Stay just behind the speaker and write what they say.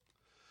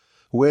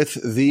with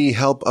the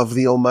help of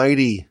the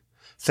Almighty.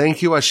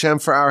 Thank you, Hashem,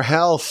 for our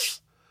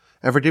health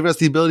and for giving us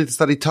the ability to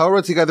study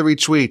Torah together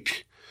each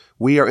week.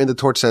 We are in the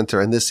Torch Center,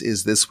 and this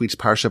is this week's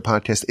Parsha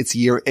podcast. It's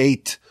year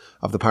 8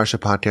 of the Parsha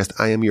podcast.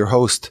 I am your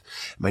host.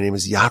 My name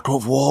is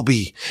Yaakov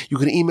Wolbe. You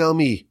can email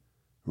me,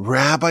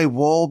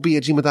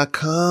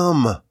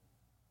 rabbiwolbe@gmail.com.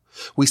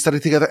 We study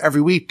together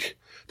every week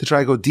to try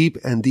to go deep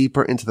and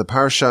deeper into the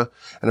Parsha.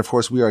 And of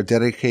course, we are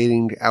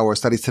dedicating our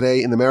studies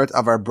today in the merit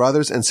of our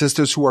brothers and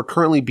sisters who are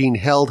currently being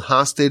held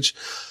hostage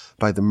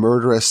by the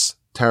murderous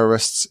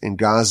terrorists in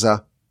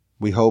Gaza.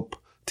 We hope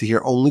to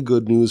hear only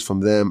good news from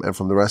them and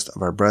from the rest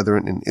of our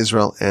brethren in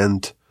Israel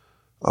and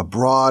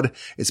abroad.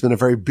 It's been a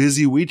very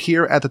busy week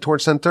here at the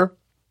Torch Center.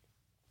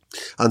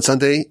 On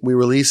Sunday, we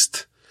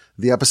released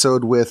the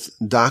episode with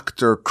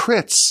Dr.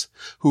 Kritz,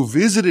 who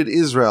visited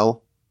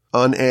Israel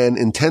on an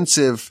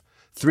intensive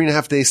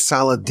 3.5-day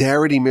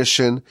solidarity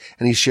mission,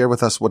 and he shared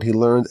with us what he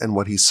learned and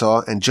what he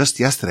saw. And just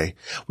yesterday,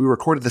 we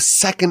recorded the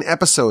second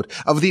episode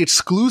of the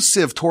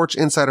exclusive Torch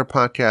Insider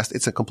podcast.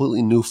 It's a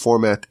completely new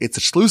format. It's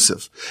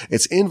exclusive.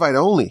 It's invite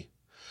only,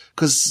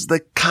 because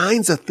the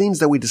kinds of things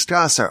that we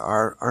discuss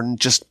are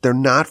just, they're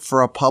not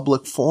for a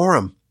public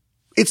forum.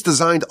 It's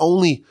designed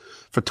only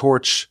for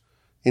Torch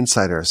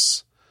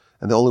Insiders.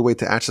 And the only way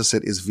to access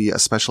it is via a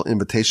special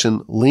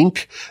invitation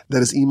link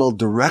that is emailed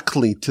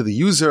directly to the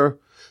user.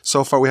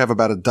 So far, we have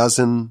about a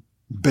dozen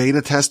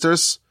beta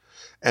testers,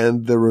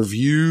 and the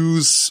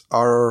reviews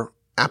are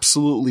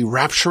absolutely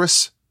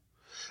rapturous.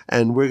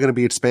 And we're going to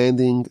be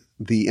expanding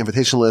the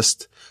invitation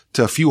list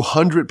to a few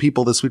hundred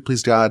people this week,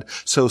 please God.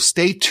 So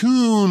stay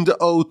tuned,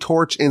 oh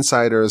Torch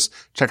Insiders.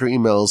 Check your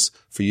emails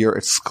for your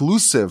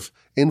exclusive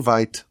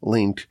invite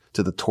link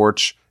to the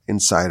Torch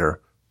Insider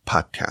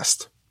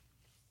podcast.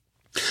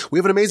 We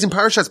have an amazing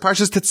Parsha. It's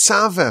Parsha's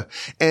Tetzaveh.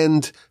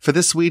 And for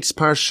this week's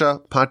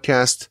Parsha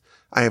podcast,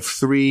 I have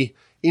 3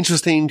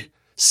 interesting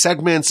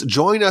segments.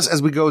 Join us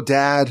as we go,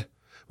 Dad.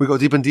 We go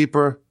deep and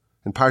deeper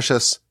in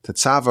Parsha's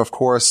Tetzaveh. Of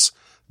course,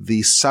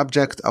 the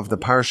subject of the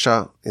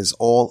Parsha is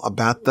all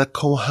about the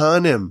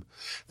Kohanim,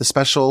 the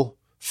special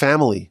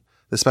family,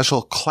 the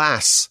special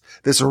class,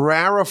 this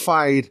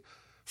rarefied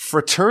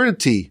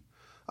fraternity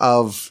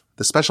of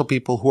the special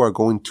people who are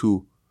going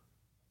to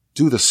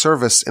do the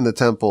service in the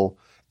temple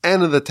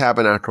and in the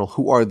tabernacle,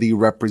 who are the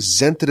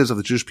representatives of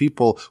the Jewish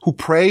people, who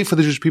pray for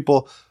the Jewish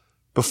people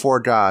before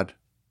God.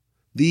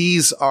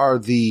 These are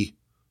the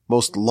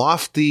most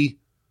lofty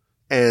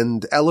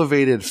and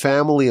elevated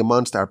family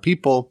amongst our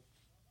people.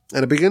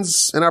 And it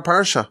begins in our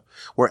Parsha,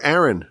 where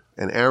Aaron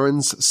and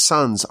Aaron's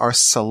sons are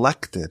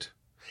selected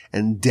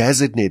and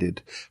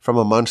designated from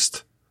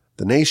amongst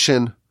the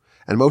nation.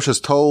 And Moshe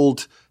is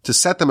told to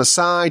set them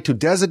aside, to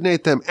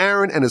designate them.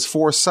 Aaron and his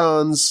 4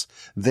 sons,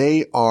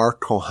 they are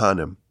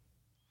Kohanim.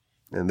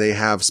 And they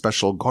have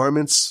special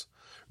garments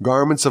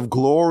of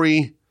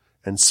glory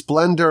and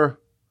splendor.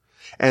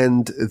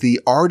 And the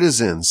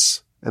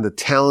artisans and the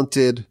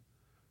talented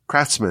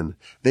craftsmen,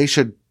 they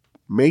should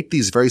make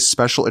these very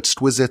special,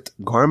 exquisite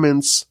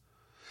garments.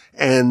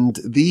 And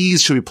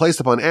these should be placed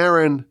upon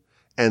Aaron,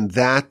 and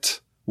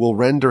that will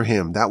render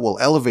him, that will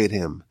elevate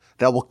him,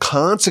 that will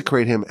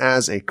consecrate him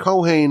as a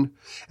Kohen.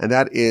 And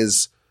that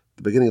is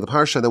the beginning of the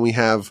Parsha. Then we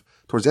have,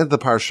 towards the end of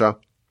the Parsha,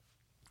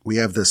 we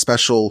have the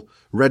special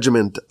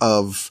regiment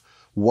of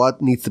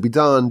what needs to be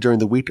done during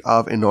the week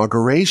of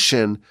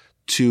inauguration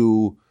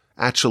to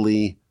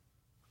actually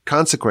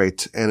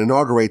consecrate and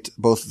inaugurate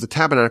both the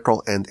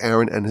tabernacle and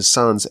Aaron and his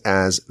sons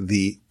as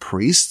the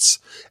priests.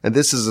 And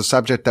this is a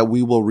subject that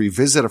we will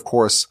revisit, of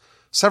course,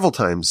 several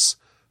times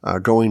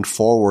going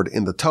forward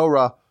in the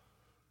Torah.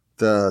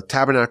 The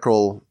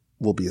tabernacle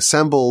will be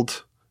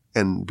assembled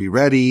and be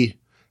ready.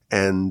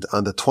 And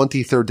on the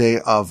 23rd day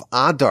of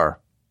Adar,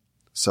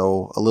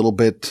 so a little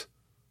bit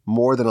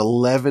more than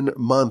 11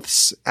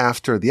 months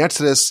after the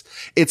Exodus,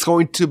 it's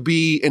going to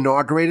be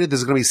inaugurated.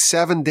 There's going to be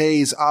 7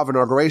 days of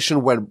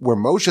inauguration where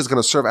Moshe is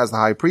going to serve as the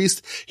high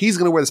priest. He's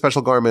going to wear the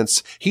special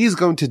garments. He's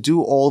going to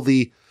do all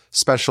the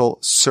special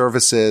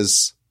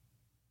services.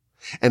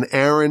 And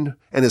Aaron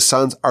and his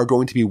sons are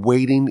going to be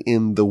waiting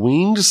in the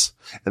wings.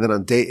 And then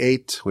on day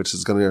 8, which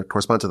is going to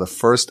correspond to the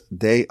first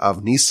day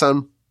of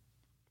Nisan,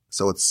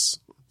 so it's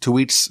 2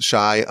 weeks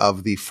shy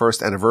of the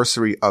first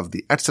anniversary of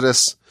the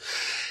Exodus,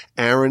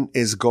 Aaron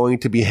is going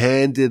to be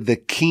handed the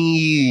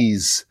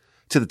keys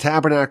to the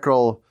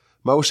tabernacle.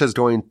 Moshe is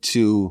going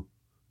to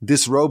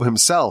disrobe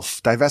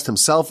himself, divest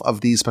himself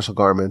of these special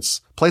garments,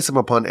 place them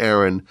upon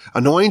Aaron,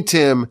 anoint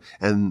him,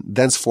 and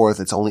thenceforth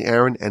it's only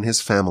Aaron and his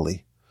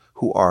family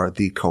who are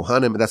the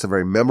Kohanim. That's a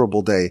very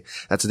memorable day.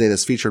 That's a day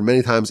that's featured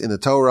many times in the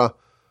Torah.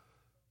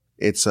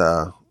 It's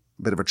a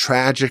bit of a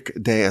tragic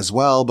day as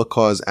well,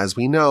 because as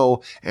we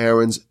know,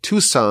 Aaron's 2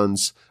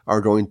 sons are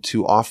going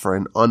to offer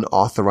an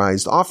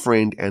unauthorized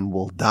offering and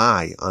will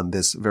die on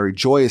this very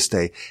joyous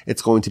day.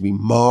 It's going to be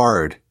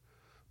marred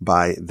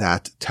by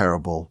that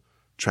terrible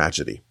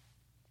tragedy.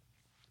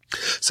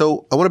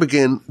 So I want to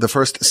begin the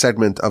first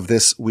segment of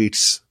this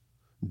week's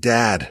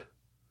Dad,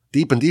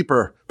 Deep and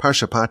Deeper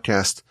Parsha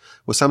podcast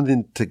with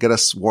something to get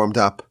us warmed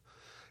up.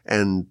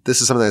 And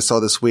this is something I saw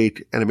this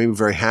week, and it made me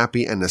very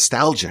happy and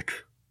nostalgic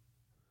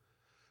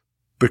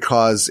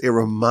because it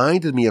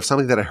reminded me of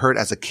something that I heard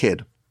as a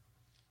kid.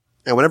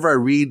 And whenever I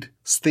read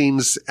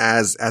things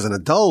as an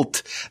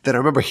adult that I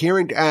remember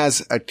hearing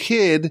as a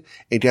kid,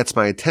 it gets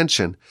my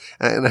attention.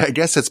 And I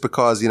guess it's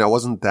because, I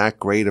wasn't that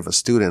great of a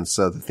student.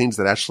 So the things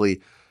that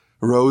actually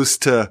rose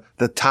to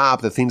the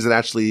top, the things that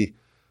actually,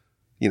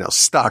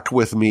 stuck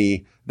with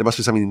me, there must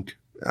be something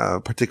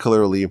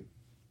particularly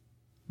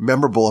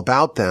memorable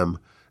about them.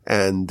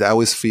 And I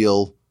always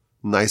feel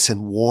nice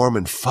and warm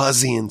and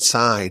fuzzy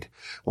inside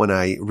when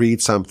I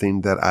read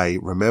something that I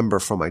remember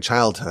from my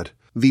childhood.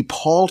 The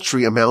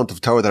paltry amount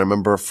of Torah that I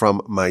remember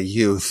from my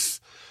youth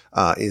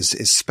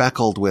is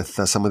speckled with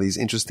some of these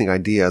interesting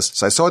ideas.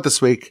 So I saw it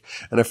this week,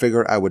 and I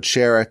figured I would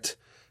share it.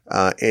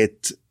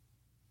 It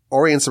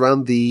orients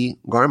around the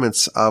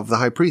garments of the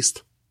high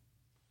priest.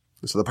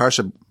 So the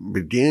Parsha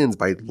begins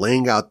by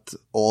laying out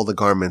all the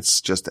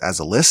garments just as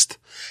a list,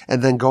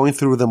 and then going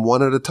through them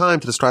one at a time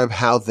to describe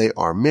how they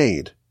are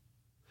made.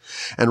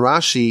 And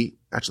Rashi,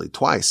 actually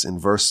twice, in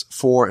verse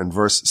 4 and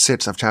verse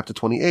 6 of chapter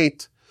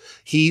 28,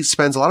 he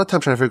spends a lot of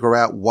time trying to figure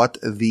out what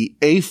the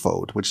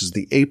ephod, which is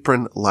the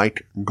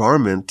apron-like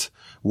garment,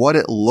 what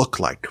it looked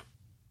like.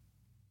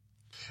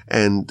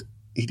 And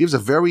he gives a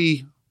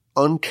very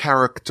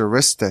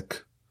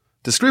uncharacteristic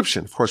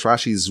description. Of course,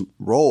 Rashi's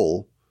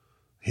role,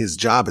 his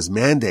job, his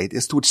mandate,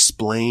 is to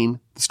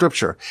explain the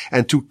scripture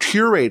and to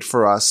curate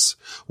for us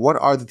what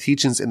are the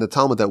teachings in the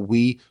Talmud that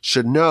we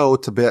should know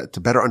to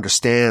better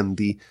understand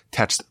the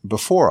text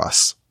before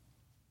us.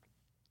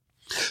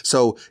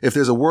 So if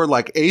there's a word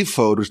like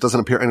ephod, which doesn't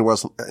appear anywhere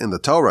else in the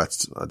Torah,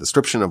 it's a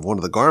description of one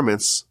of the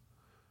garments,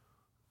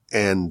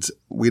 and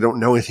we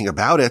don't know anything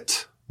about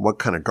it, what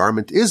kind of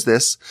garment is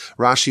this?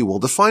 Rashi will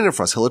define it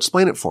for us. He'll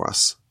explain it for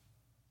us.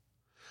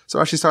 So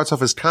Rashi starts off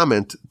his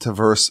comment to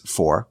verse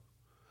 4,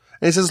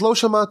 and he says, Lo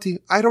shamati,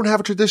 I don't have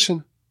a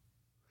tradition,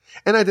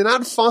 and I did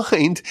not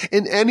find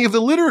in any of the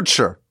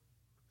literature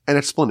an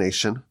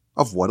explanation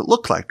of what it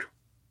looked like.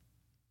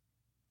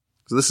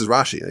 So this is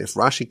Rashi. If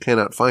Rashi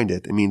cannot find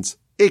it, it means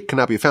it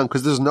cannot be found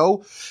because there's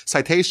no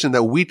citation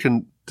that we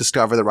can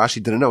discover that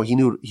Rashi didn't know. He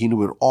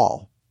knew it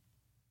all.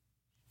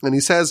 And he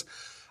says,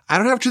 I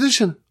don't have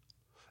tradition,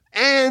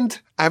 and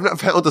I have not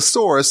found a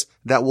source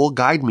that will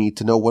guide me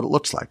to know what it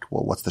looks like.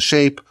 Well, what's the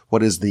shape?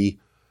 What is the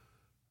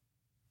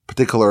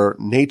particular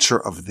nature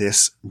of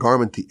this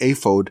garment, the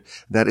ephod,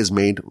 that is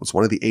made? It's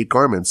one of the 8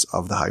 garments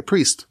of the high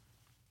priest.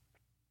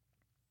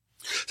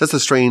 So that's a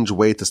strange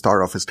way to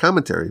start off his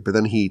commentary, but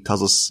then he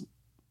tells us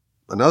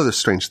another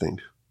strange thing.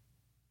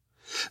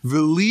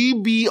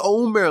 V'libi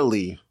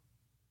omerli,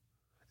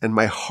 and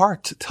my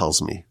heart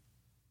tells me.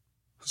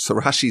 So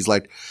Rashi's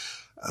like,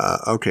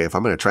 okay, if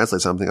I'm going to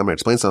translate something, I'm going to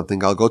explain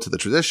something, I'll go to the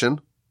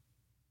tradition,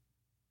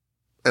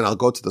 and I'll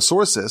go to the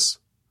sources.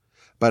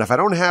 But if I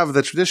don't have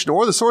the tradition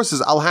or the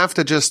sources, I'll have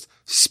to just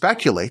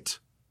speculate,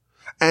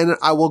 and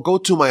I will go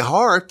to my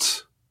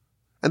heart,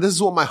 and this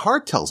is what my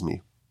heart tells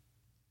me.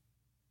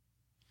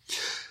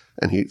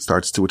 And he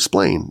starts to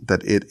explain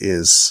that it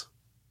is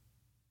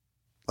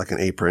like an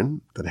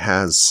apron that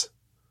has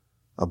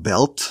a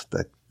belt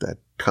that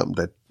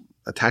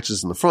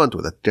attaches in the front,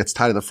 or that gets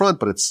tied in the front,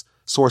 but it's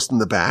sourced in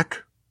the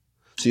back.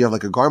 So you have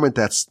like a garment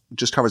that's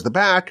just covers the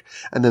back,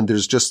 and then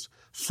there's just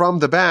from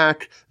the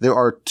back, there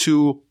are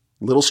 2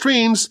 little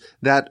strings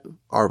that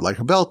are like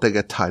a belt that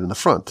get tied in the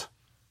front.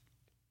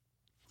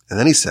 And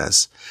then he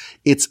says,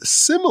 it's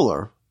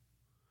similar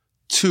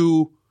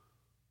to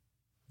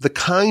the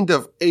kind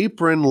of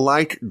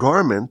apron-like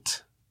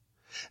garment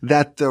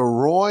that the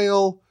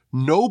royal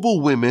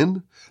noble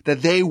women,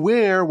 that they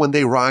wear when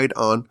they ride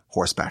on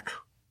horseback.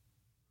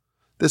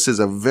 This is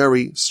a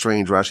very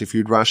strange Rashi. If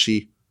you read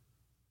Rashi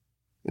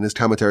in his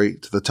commentary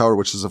to the Torah,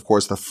 which is, of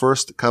course, the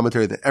first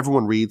commentary that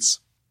everyone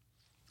reads,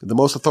 the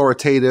most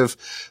authoritative,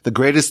 the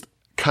greatest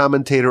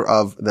commentator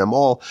of them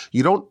all,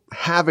 you don't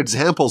have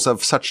examples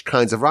of such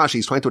kinds of Rashi.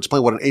 He's trying to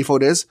explain what an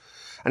ephod is.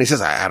 And he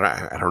says, I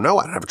don't know.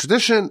 I don't have a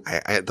tradition.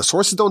 The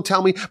sources don't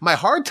tell me. My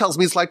heart tells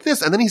me it's like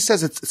this. And then he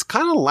says it's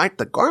kind of like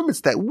the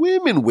garments that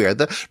women wear,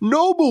 the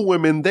noble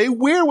women they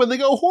wear when they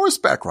go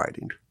horseback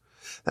riding.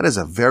 That is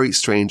a very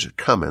strange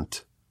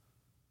comment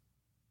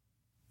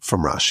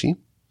from Rashi.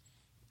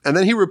 And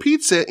then he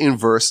repeats it in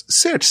verse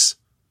 6.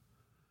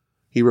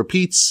 He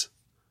repeats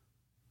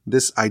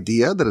this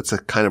idea that it's a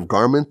kind of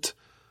garment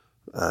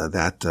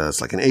that it's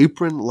like an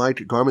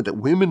apron-like garment that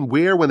women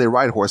wear when they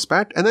ride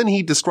horseback. And then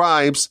he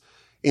describes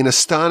in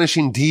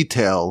astonishing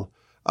detail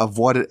of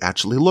what it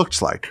actually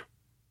looks like.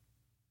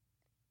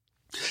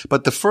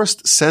 But the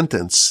first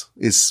sentence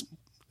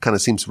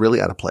seems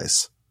really out of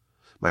place.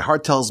 My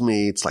heart tells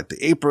me it's like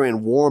the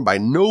apron worn by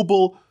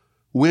noble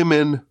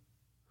women.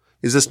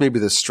 Is this maybe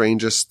the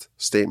strangest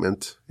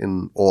statement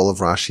in all of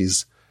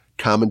Rashi's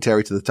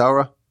commentary to the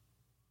Torah?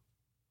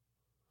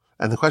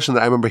 And the question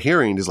that I remember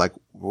hearing is like,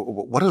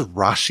 what does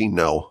Rashi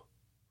know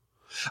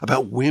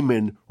about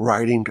women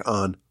riding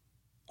on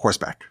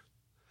horseback?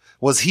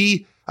 Was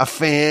he a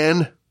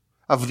fan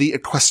of the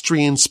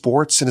equestrian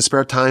sports in his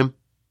spare time?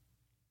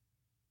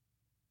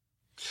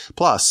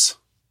 Plus,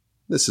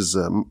 this is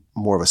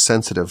more of a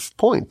sensitive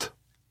point.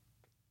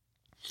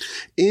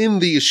 In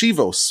the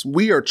yeshivos,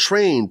 we are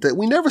trained that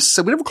we never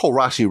call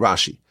Rashi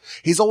Rashi.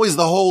 He's always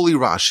the holy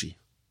Rashi.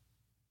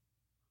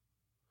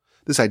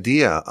 This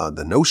idea,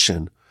 the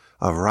notion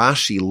of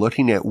Rashi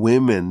looking at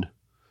women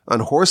on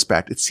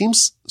horseback, it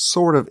seems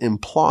sort of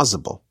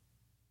implausible.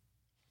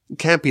 It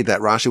can't be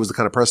that Rashi was the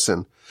kind of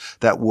person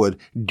that would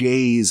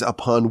gaze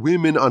upon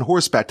women on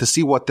horseback to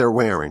see what they're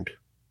wearing.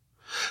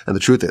 And the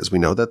truth is, we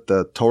know that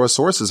the Torah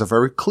sources are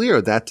very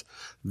clear that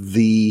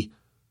the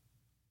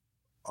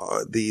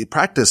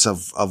practice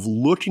of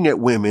looking at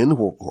women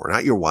who are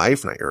not your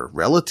wife, not your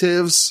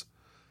relatives,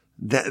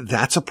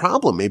 that's a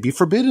problem, maybe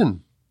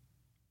forbidden.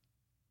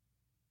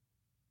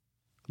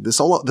 This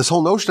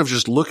whole notion of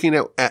just looking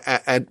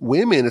at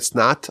women, it's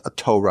not a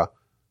Torah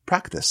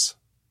practice.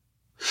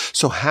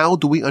 So how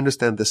do we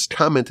understand this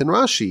comment in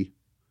Rashi?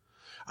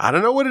 I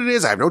don't know what it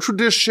is. I have no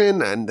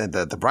tradition, and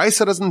the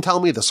Brisa doesn't tell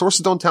me. The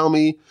sources don't tell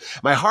me.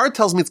 My heart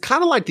tells me it's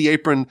kind of like the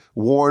apron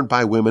worn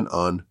by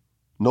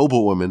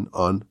noble women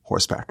on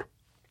horseback.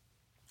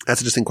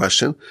 That's an interesting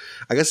question.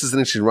 I guess it's an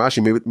interesting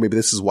Rashi. Maybe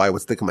this is why it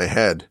would stick in my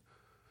head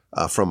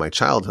from my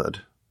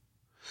childhood.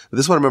 But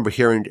this is what I remember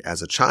hearing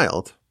as a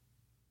child,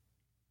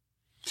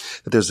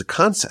 that there's a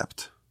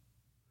concept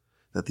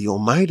that the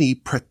Almighty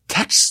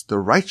protects the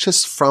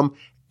righteous from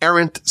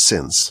errant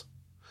sins.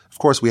 Of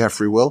course, we have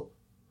free will,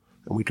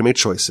 and we can make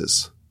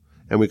choices,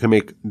 and we can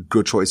make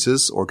good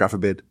choices, or God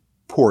forbid,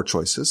 poor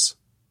choices.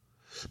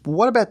 But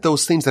what about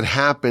those things that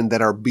happen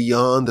that are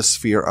beyond the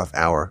sphere of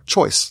our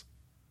choice?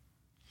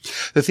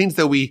 The things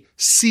that we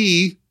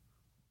see,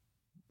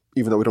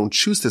 even though we don't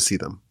choose to see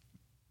them.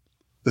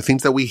 The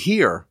things that we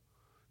hear,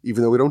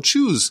 even though we don't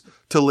choose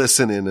to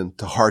listen in and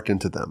to hearken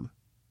to them.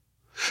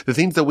 The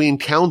things that we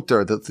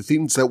encounter, the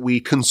things that we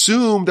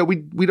consume, that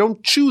we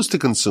don't choose to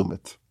consume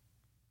it.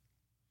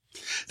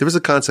 There is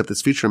a concept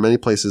that's featured in many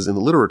places in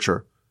the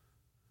literature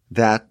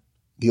that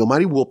the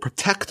Almighty will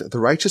protect the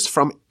righteous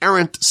from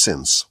errant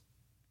sins.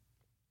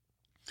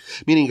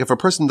 Meaning, if a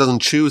person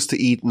doesn't choose to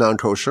eat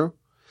non-kosher,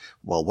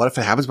 well, what if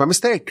it happens by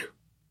mistake?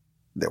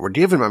 They were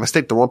given by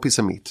mistake the wrong piece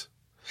of meat.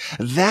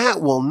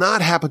 That will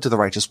not happen to the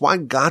righteous. Why?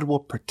 God will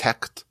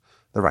protect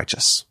the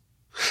righteous.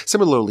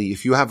 Similarly,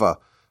 if you have a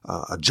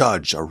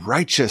judge, a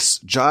righteous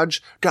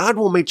judge, God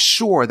will make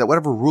sure that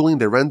whatever ruling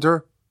they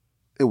render,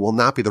 it will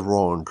not be the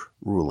wrong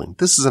ruling.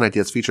 This is an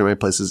idea that's featured in many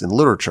places in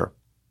literature.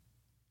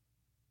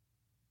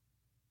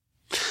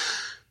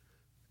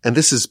 And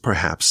this is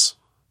perhaps,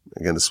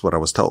 again, this is what I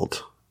was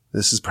told,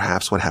 this is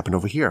perhaps what happened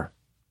over here.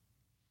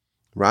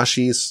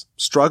 Rashi is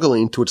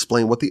struggling to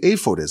explain what the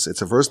ephod is.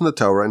 It's a verse in the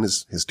Torah, and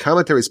his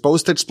commentary is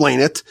supposed to explain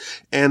it,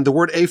 and the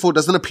word ephod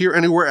doesn't appear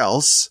anywhere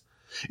else.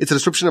 It's a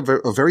description of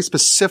a very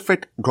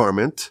specific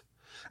garment,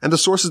 and the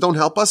sources don't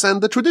help us,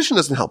 and the tradition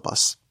doesn't help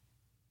us.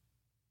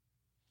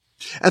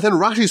 And then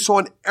Rashi saw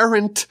an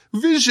errant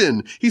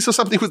vision. He saw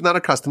something he was not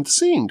accustomed to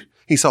seeing.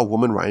 He saw a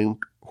woman riding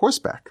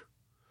horseback.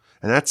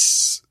 And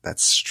that's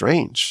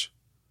strange,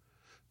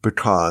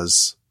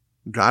 because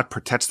God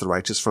protects the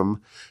righteous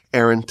from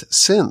errant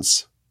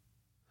sins.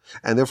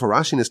 And therefore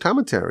Rashi in his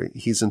commentary,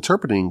 he's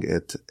interpreting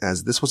it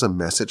as this was a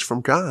message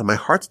from God. My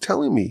heart's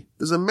telling me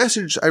there's a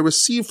message I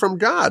received from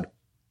God,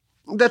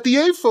 that the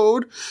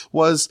ephod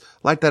was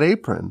like that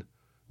apron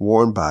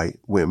worn by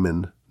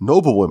women,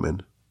 noble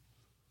women,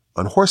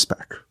 on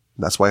horseback.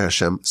 That's why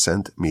Hashem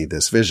sent me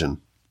this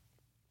vision.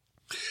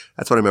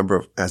 That's what I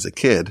remember as a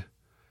kid.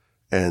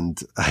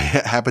 And I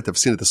happened to have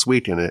seen it this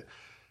week, and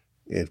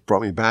it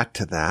brought me back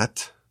to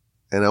that.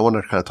 And I want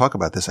to kind of talk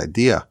about this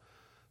idea.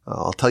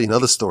 I'll tell you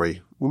another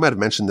story. We might have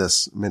mentioned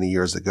this many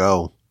years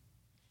ago,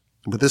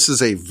 but this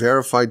is a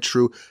verified,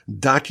 true,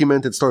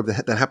 documented story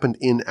that happened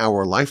in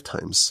our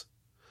lifetimes.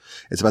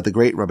 It's about the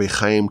great Rabbi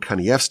Chaim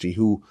Kanievsky,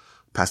 who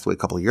passed away a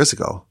couple of years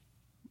ago,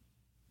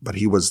 but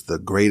he was the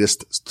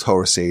greatest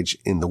Torah sage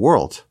in the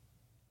world.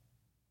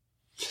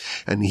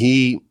 And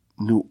he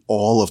knew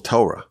all of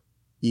Torah,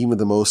 even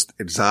the most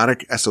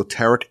exotic,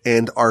 esoteric,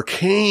 and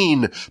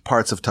arcane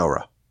parts of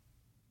Torah.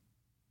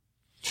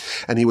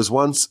 And he was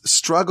once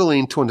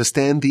struggling to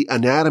understand the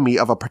anatomy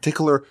of a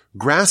particular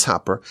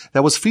grasshopper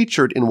that was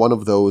featured in one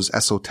of those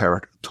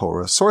esoteric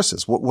Torah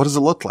sources. What does it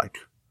look like?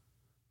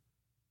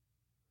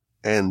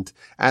 And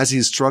as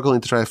he's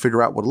struggling to try to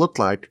figure out what it looked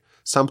like,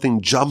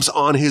 something jumps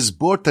on his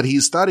book that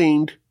he's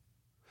studying.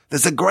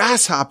 There's a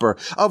grasshopper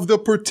of the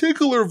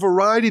particular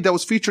variety that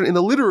was featured in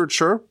the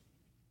literature.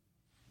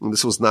 And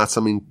this was not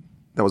something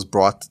that was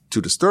brought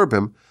to disturb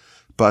him,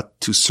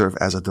 but to serve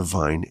as a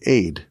divine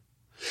aid.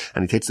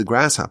 And he takes the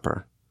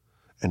grasshopper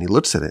and he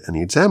looks at it and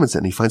he examines it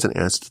and he finds an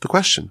answer to the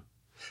question.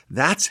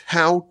 That's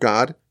how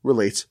God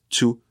relates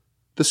to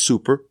the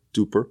super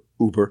duper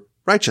uber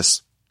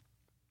righteous.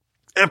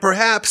 And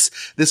perhaps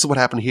this is what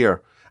happened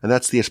here. And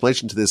that's the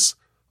explanation to this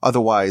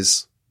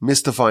otherwise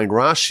mystifying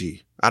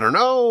Rashi. I don't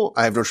know.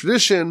 I have no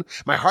tradition.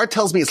 My heart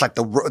tells me it's like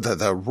the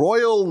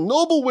royal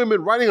noble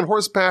women riding on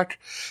horseback.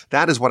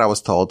 That is what I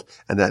was told.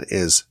 And that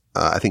is,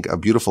 I think, a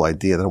beautiful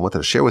idea that I wanted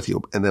to share with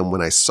you. And then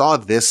when I saw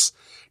this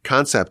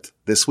concept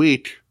this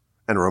week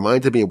and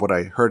reminded me of what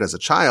I heard as a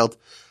child,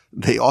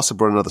 they also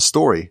brought another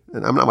story.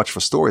 And I'm not much for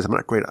stories. I'm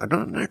not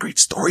a great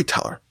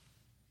storyteller.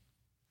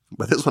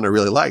 But this one I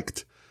really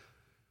liked.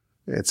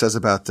 It says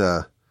about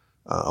a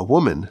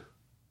woman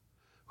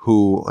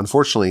who,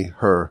 unfortunately,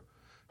 her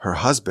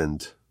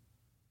husband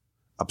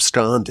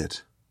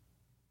absconded.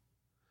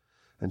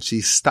 And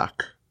she's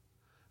stuck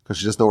because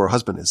she doesn't know where her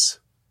husband is.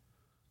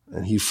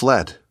 And he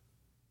fled.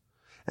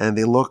 And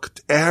they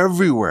looked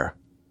everywhere.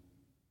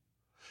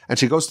 And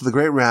she goes to the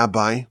great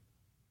rabbi.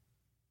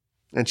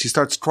 And she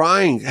starts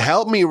crying,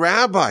 "Help me,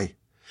 Rabbi.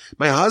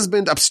 My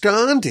husband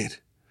absconded.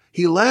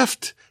 He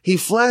left. He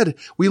fled.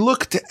 We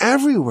looked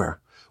everywhere.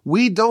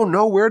 We don't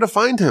know where to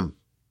find him.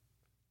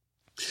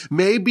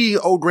 Maybe,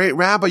 oh great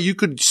Rabbi, you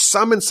could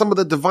summon some of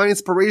the divine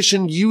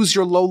inspiration, use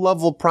your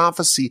low-level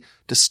prophecy,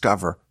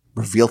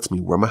 reveal to me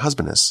where my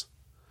husband is."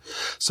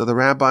 So the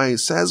rabbi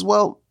says,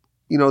 well,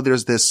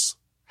 there's this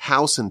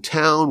house in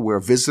town where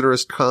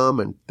visitors come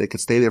and they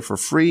could stay there for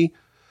free.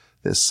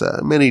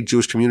 Many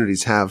Jewish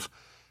communities have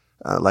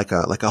like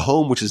a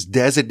home which is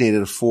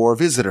designated for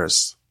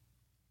visitors.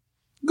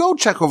 Go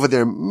check over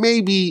there.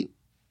 Maybe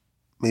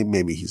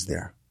he's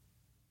there.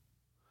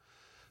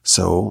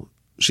 So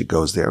she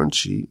goes there and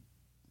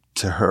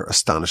to her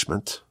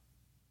astonishment,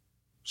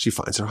 she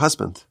finds her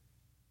husband.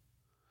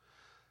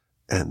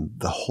 And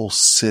the whole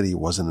city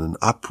was in an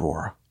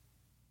uproar.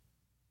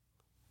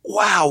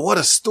 Wow, what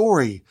a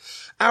story.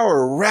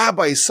 Our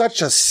rabbi is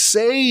such a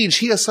sage.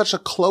 He has such a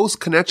close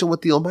connection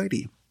with the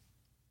Almighty.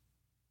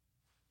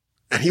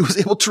 And he was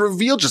able to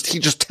reveal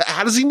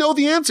how does he know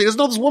the answer? He doesn't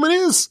know who this woman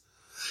is.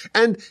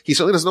 And he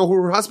certainly doesn't know who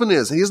her husband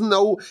is. He doesn't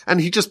know,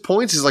 and he just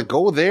points, he's like,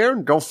 go there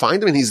and go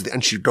find him.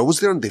 And she goes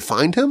there and they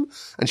find him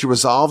and she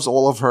resolves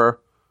all of her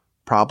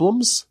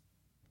problems.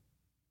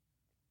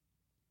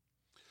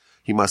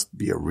 He must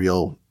be a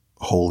real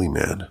holy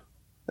man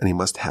and he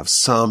must have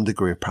some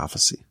degree of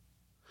prophecy.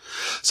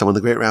 So when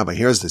the great rabbi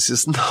hears this, he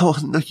says, no,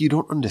 you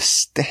don't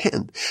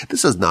understand.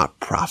 This is not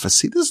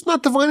prophecy. This is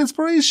not divine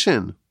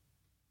inspiration.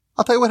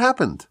 I'll tell you what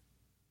happened.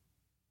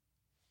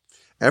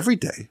 Every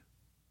day,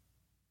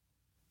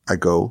 I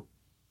go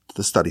to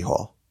the study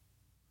hall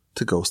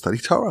to go study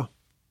Torah.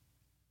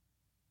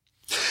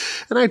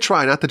 And I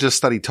try not to just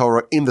study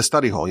Torah in the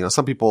study hall.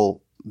 Some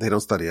people, they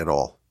don't study at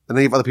all. And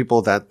then you have other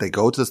people that they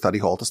go to the study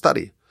hall to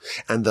study.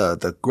 And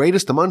the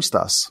greatest amongst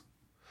us,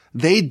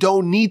 they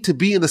don't need to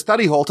be in the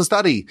study hall to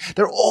study.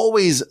 They're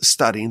always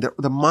studying.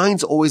 The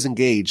mind's always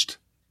engaged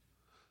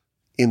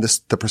in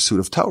the pursuit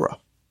of Torah.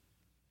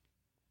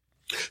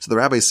 So the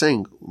rabbi is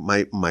saying,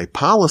 my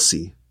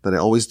policy that I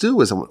always do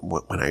is when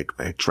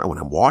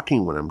I'm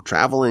walking, when I'm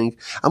traveling,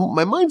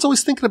 my mind's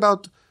always thinking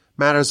about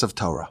matters of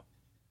Torah.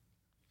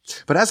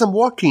 But as I'm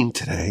walking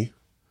today,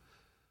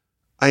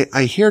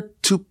 I hear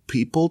two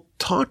people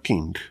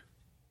talking,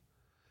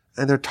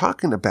 and they're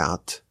talking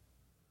about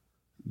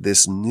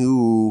this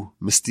new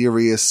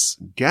mysterious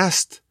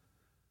guest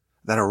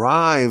that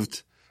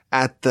arrived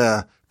at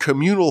the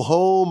communal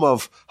home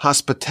of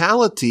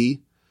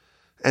hospitality.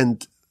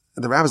 And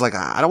the rabbi's like,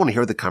 I don't want to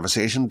hear the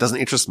conversation. It doesn't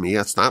interest me.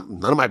 It's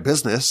none of my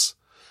business.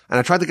 And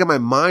I tried to get my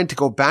mind to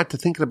go back to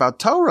thinking about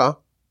Torah,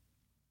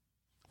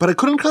 but I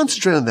couldn't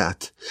concentrate on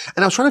that.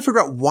 And I was trying to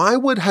figure out why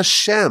would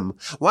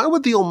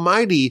the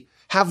Almighty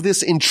have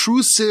this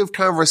intrusive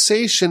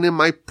conversation in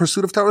my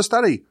pursuit of Torah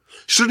study?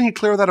 Shouldn't he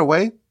clear that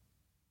away?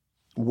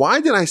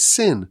 Why did I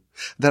sin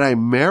that I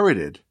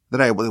merited, that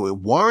I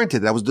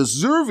warranted, that I was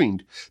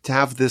deserving to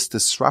have this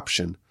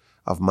disruption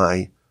of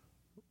my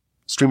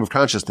stream of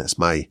consciousness,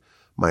 my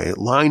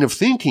line of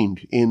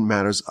thinking in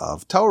matters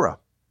of Torah?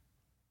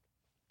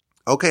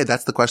 Okay,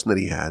 that's the question that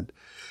he had.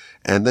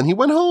 And then he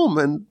went home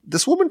and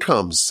this woman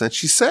comes and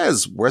she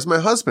says, "Where's my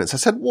husband?" So I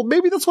said, well,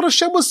 maybe that's what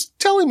Hashem was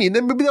telling me. And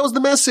then maybe that was the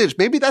message.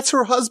 Maybe that's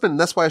her husband. And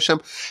that's why Hashem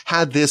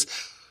had this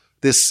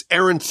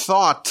errant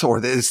thought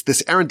or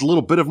this errant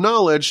little bit of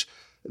knowledge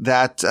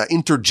that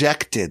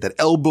interjected, that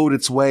elbowed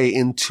its way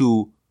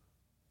into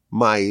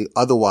my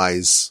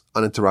otherwise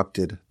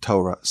uninterrupted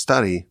Torah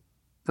study.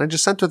 And I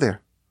just sent her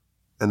there.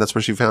 And that's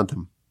where she found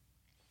him.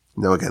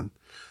 Now again,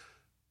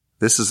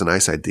 this is a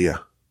nice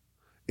idea.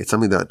 It's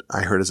something that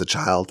I heard as a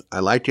child. I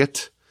like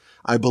it.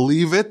 I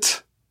believe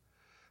it.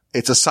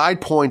 It's a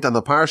side point on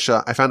the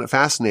Parsha. I found it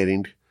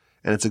fascinating.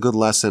 And it's a good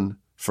lesson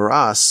for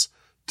us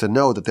to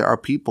know that there are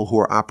people who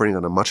are operating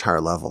on a much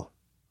higher level.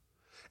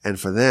 And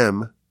for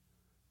them,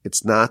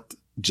 it's not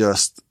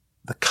just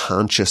the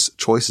conscious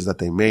choices that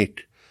they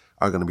make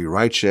are going to be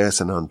righteous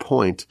and on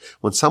point.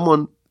 When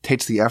someone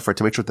takes the effort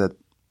to make sure that,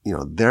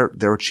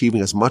 they're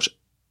achieving as much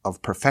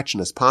of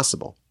perfection as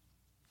possible,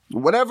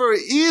 whatever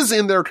is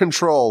in their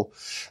control,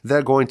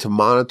 they're going to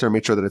monitor,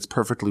 make sure that it's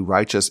perfectly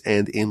righteous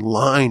and in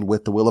line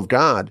with the will of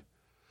God.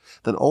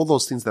 Then all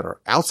those things that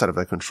are outside of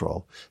their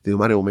control, the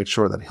Almighty will make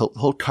sure that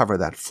He'll cover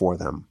that for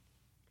them.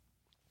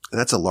 And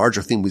that's a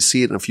larger theme. We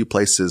see it in a few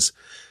places,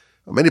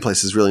 many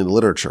places really in the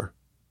literature.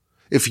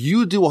 If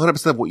you do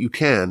 100% of what you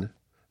can,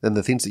 then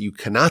the things that you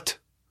cannot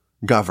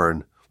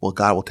govern, well,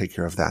 God will take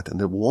care of that. And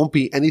there won't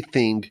be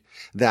anything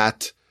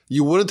that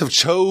you wouldn't have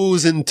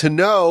chosen to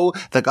know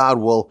that God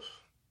will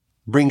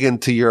bring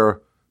into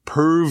your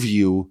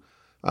purview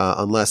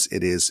unless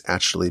it is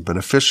actually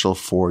beneficial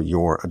for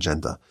your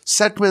agenda.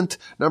 Segment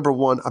number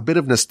 1, a bit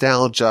of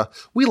nostalgia.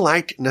 We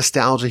like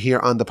nostalgia here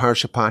on the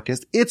Parsha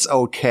podcast. It's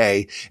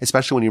okay,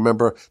 especially when you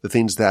remember the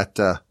things that,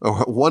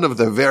 or one of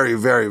the very,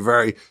 very,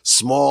 very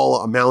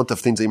small amount of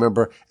things that you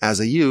remember as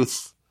a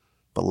youth.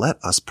 But let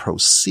us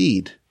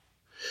proceed.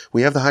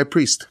 We have the high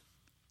priest.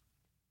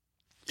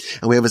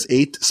 And we have his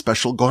 8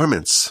 special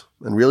garments.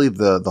 And really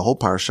the whole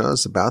Parsha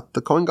is about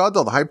the Kohen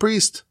Gadol, the high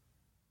priest,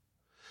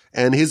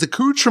 and his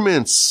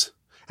accoutrements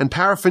and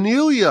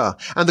paraphernalia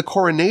and the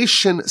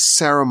coronation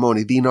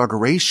ceremony, the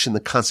inauguration, the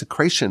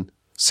consecration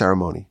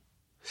ceremony.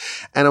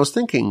 And I was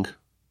thinking,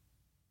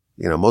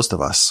 most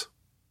of us,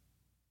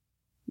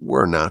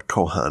 we're not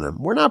Kohanim.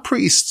 We're not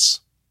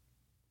priests.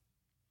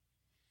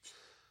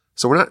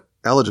 So we're not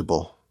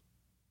eligible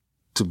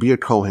to be a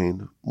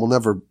Kohen.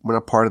 We're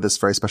not part of this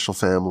very special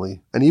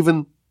family. And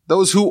even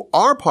those who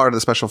are part of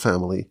the special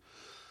family,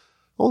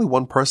 only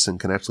one person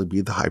can actually be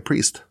the high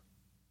priest.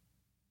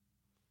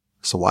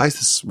 So why is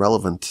this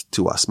relevant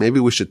to us? Maybe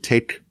we should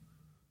take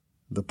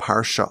the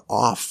Parsha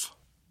off.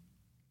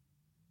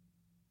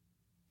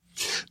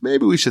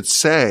 Maybe we should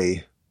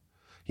say,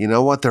 you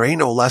know what? There ain't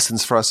no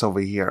lessons for us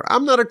over here.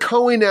 I'm not a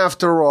Kohen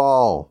after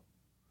all.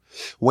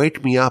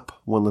 Wake me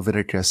up when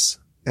Leviticus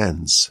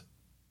ends.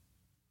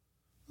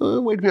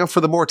 Wake me up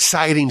for the more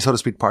exciting, so to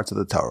speak, parts of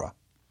the Torah.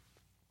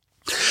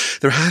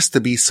 There has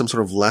to be some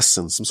sort of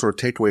lesson, some sort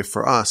of takeaway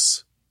for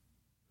us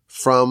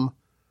from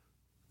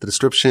the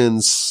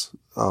descriptions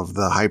of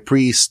the high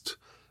priest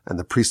and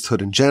the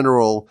priesthood in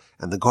general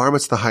and the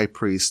garments of the high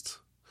priest.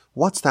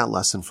 What's that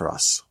lesson for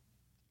us?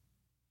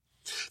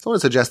 So I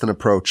want to suggest an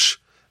approach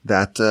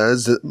that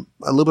is a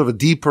little bit of a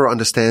deeper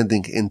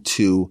understanding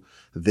into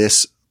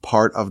this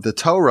part of the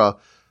Torah,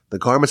 the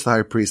garments of the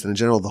high priest, and in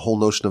general the whole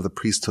notion of the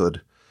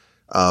priesthood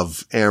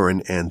of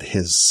Aaron and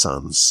his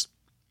sons.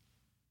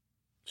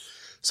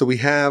 So we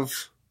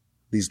have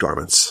these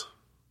garments.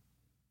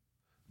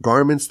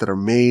 Garments that are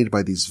made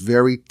by these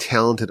very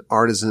talented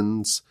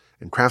artisans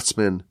and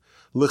craftsmen,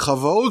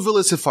 l'chavod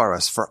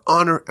v'lesifaras, for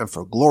honor and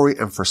for glory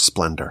and for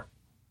splendor.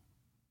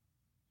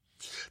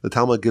 The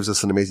Talmud gives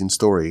us an amazing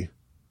story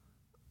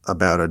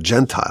about a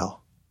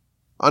Gentile,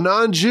 a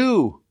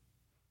non-Jew.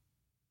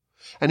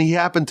 And he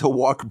happened to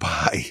walk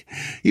by.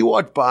 He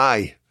walked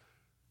by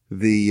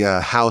the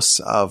house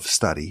of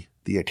study,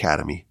 the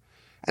academy.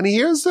 And he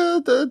hears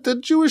the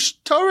Jewish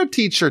Torah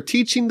teacher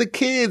teaching the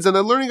kids, and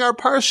they're learning our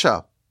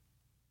Parsha.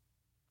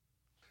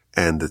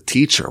 And the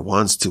teacher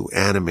wants to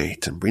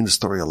animate and bring the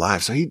story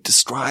alive. So he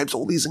describes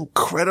all these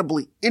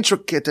incredibly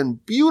intricate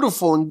and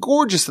beautiful and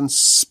gorgeous and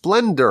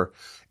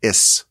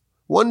splendorous,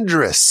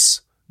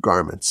 wondrous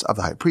garments of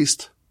the high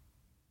priest.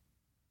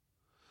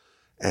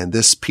 And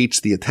this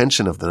piques the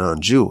attention of the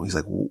non-Jew. He's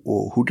like,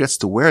 well, who gets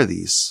to wear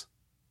these?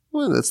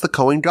 Well, it's the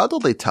Kohen Gadol,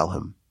 they tell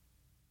him.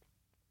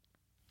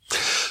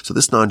 So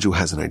this non-Jew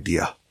has an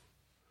idea.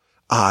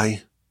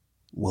 I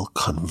will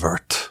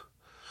convert.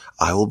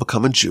 I will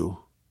become a Jew.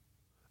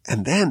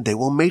 And then they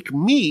will make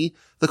me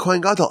the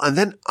Kohen Gadol. And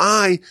then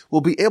I will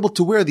be able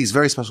to wear these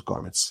very special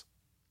garments.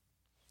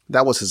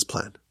 That was his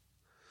plan.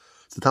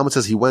 So the Talmud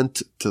says he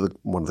went to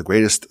one of the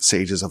greatest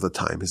sages of the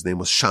time. His name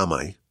was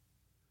Shammai.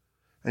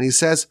 And he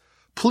says,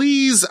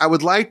 please, I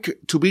would like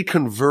to be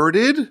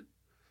converted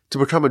to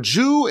become a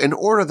Jew in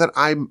order that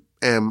I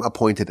am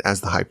appointed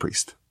as the high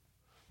priest.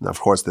 Now, of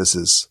course, this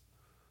is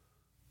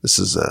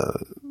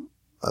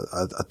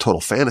a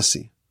total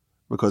fantasy,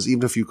 because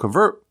even if you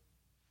convert,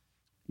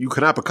 you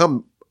cannot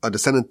become a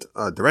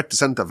direct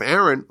descendant of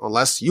Aaron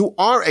unless you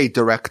are a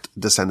direct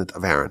descendant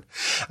of Aaron.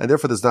 And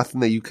therefore, there's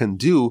nothing that you can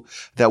do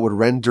that would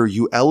render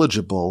you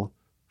eligible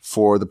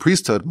for the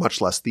priesthood,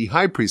 much less the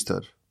high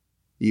priesthood.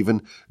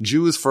 Even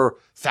Jews for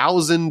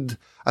 1,000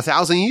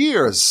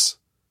 years,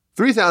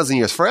 3,000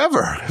 years,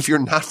 forever. If you're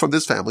not from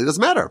this family, it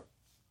doesn't matter.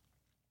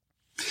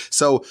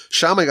 So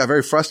Shammai got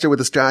very frustrated with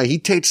this guy. He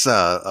takes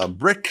a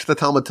brick, the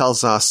Talmud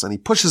tells us, and he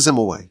pushes him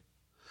away.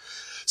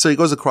 So he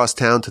goes across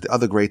town to the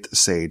other great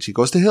sage. He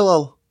goes to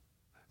Hillel,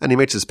 and he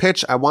makes his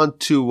pitch. I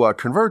want to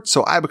convert,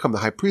 so I become the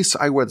high priest, so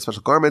I wear the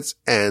special garments.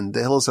 And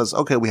Hillel says,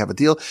 okay, we have a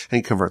deal, and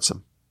he converts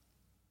him.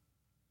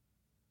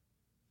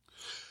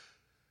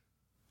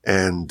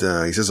 And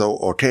he says, oh,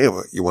 okay,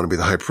 well, you want to be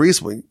the high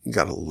priest? Well, you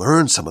got to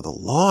learn some of the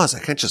laws. I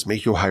can't just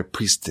make you a high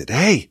priest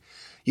today.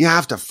 You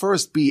have to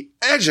first be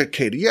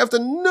educated. You have to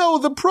know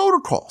the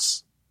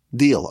protocols.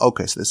 Deal.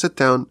 Okay, so they sit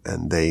down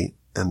and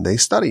they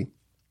study.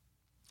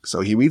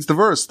 So he reads the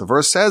verse. The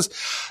verse says,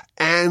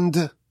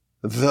 and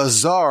the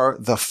Zar,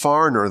 the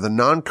foreigner, the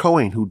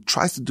non-Kohen who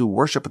tries to do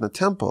worship in the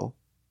temple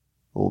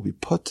will be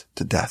put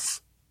to death.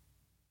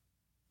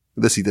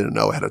 This he didn't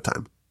know ahead of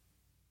time.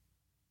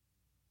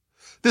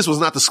 This was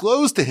not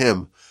disclosed to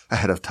him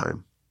ahead of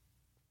time.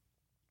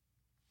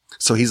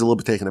 So he's a little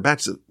bit taken aback.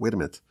 He says, wait a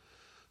minute.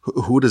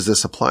 Who does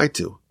this apply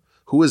to?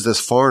 Who is this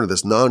foreigner,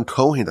 this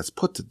non-Kohen that's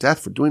put to death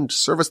for doing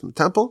service in the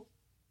temple?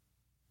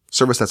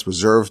 Service that's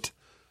reserved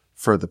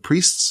for the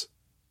priests?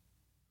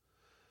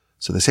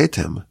 So they say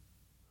to him,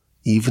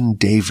 even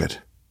David,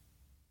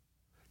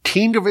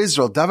 King of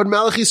Israel, David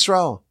Melech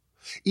Yisrael,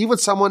 even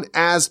someone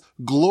as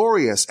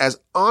glorious, as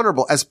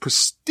honorable, as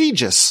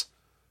prestigious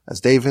as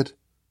David,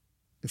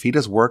 if he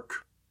does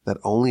work that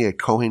only a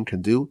Kohen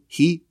can do,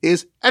 he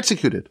is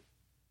executed.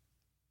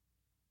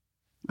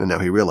 And now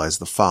he realized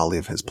the folly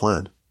of his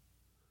plan.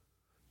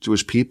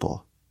 Jewish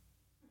people,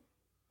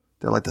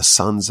 they're like the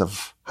sons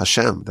of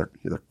Hashem.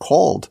 They're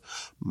called,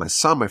 my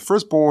son, my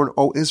firstborn,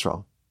 O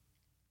Israel.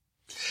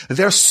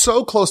 They're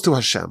so close to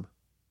Hashem.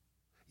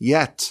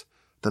 Yet,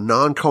 the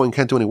non-Kohen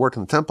can't do any work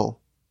in the temple.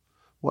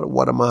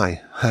 What am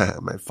I?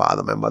 My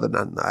father, my mother,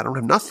 I don't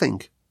have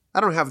nothing.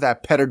 I don't have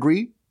that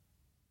pedigree.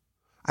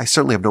 I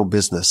certainly have no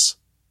business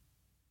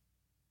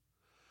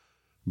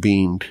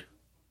being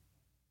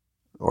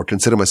or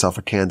consider myself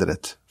a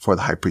candidate for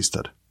the high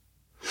priesthood.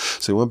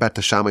 So he went back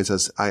to Shammai and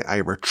says, I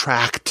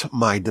retract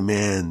my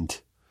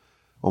demand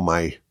or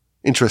my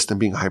interest in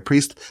being a high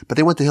priest. But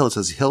they went to Hillel and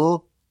says,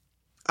 Hillel,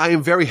 I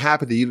am very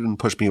happy that you didn't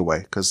push me away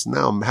because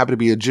now I'm happy to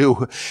be a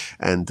Jew.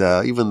 And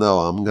even though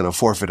I'm going to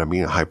forfeit, I'm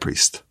being a high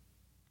priest.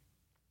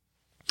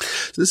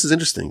 So this is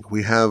interesting.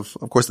 We have,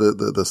 of course,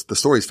 the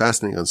story is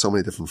fascinating on so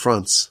many different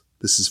fronts.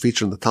 This is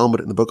featured in the Talmud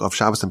in the book of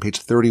Shabbos on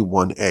page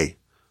 31a,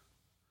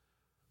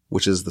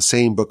 which is the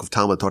same book of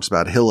Talmud that talks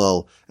about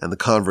Hillel and the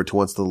convert who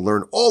wants to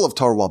learn all of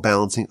Torah while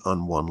balancing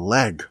on one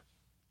leg.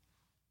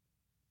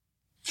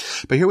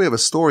 But here we have a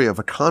story of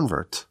a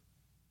convert,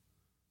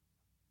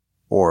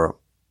 or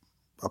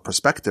a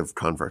prospective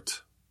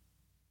convert,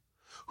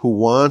 who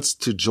wants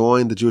to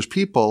join the Jewish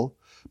people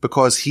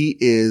because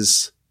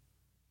he's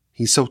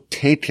so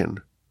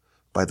taken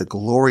by the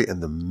glory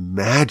and the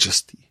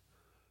majesty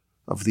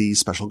of these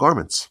special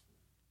garments.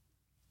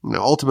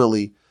 Now,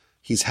 ultimately,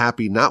 he's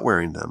happy not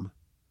wearing them.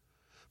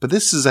 But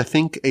this is, I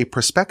think, a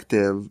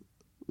perspective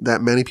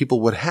that many people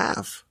would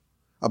have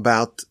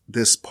about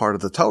this part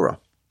of the Torah.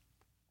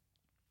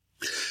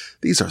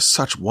 These are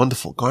such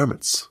wonderful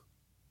garments.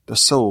 They're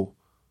so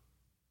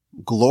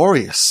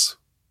glorious.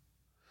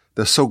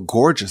 They're so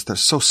gorgeous. They're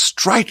so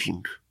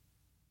striking.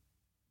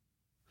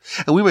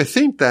 And we may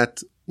think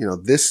that,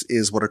 this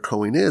is what a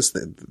Kohen is.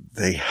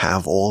 They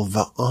have all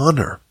the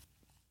honor.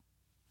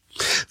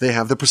 They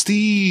have the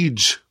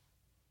prestige.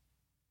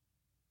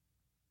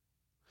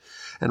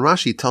 And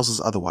Rashi tells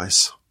us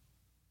otherwise.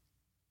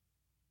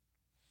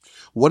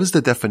 What is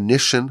the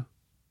definition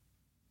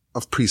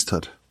of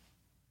priesthood?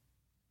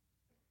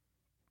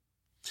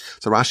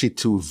 So Rashi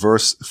to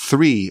verse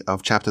 3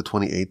 of chapter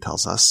 28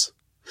 tells us,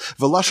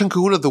 V'lashon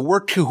kahuna, the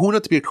word kahuna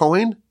to be a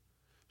Kohen,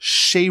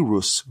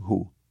 sherus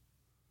hu.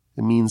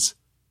 It means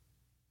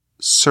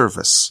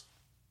service.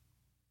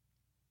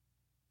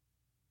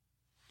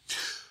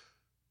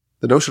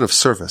 The notion of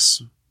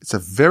service, it's a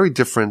very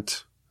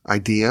different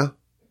idea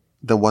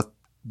than what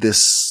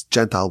this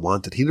Gentile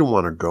wanted. He didn't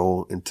want to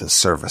go into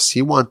service.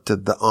 He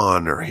wanted the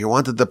honor. He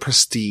wanted the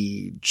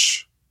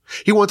prestige.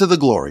 He wanted the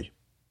glory.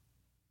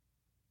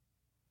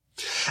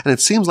 And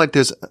it seems like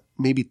there's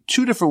maybe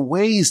two different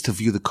ways to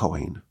view the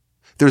Kohen.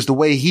 There's the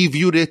way he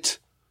viewed it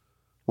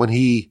when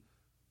he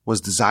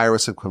was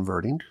desirous of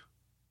converting.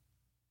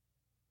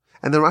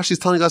 And then Rashi is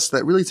telling us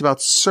that really it's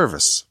about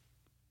service.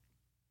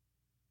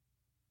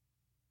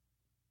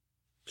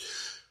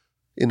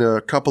 In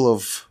a couple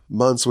of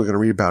months, we're going to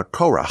read about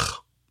Korach.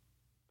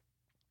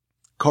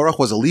 Korach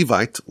was a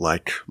Levite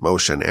like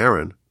Moshe and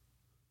Aaron,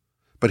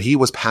 but he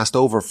was passed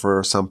over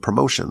for some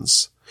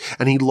promotions,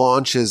 and he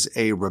launches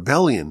a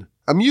rebellion,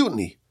 a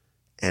mutiny,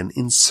 an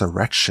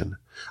insurrection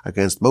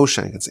against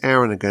Moshe, against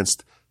Aaron,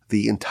 against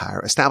the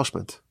entire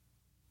establishment.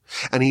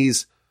 And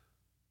he's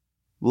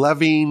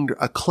levying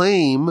a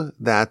claim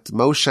that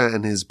Moshe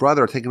and his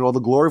brother are taking all the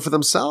glory for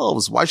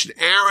themselves. Why should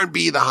Aaron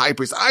be the high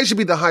priest? I should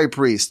be the high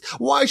priest.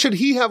 Why should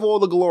he have all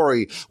the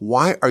glory?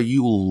 Why are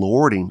you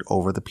lording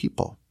over the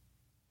people?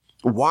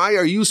 Why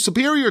are you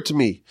superior to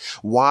me?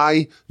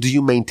 Why do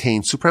you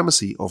maintain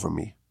supremacy over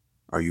me?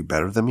 Are you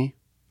better than me?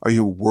 Are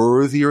you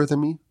worthier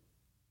than me?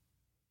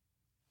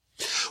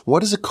 What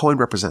does a Kohen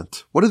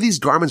represent? What do these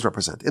garments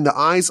represent? In the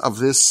eyes of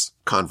this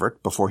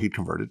convert, before he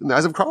converted, in the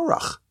eyes of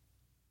Korach,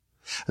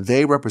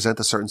 they represent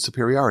a certain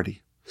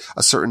superiority,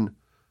 a certain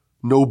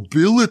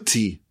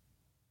nobility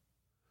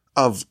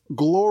of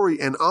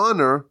glory and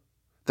honor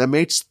that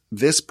makes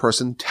this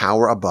person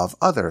tower above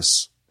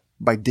others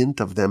by dint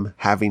of them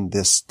having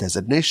this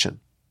designation.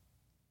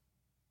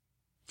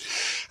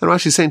 And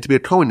Rashi is saying to be a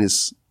Kohen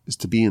is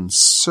to be in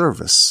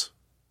service.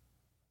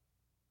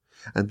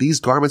 And these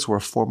garments were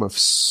a form of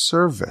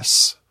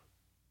service.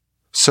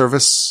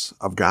 Service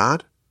of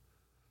God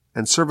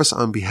and service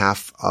on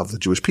behalf of the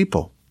Jewish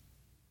people.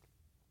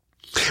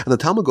 And the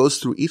Talmud goes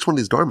through each one of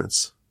these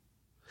garments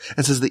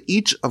and says that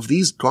each of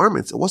these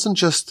garments, it wasn't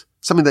just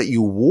something that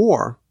you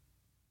wore.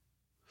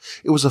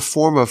 It was a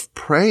form of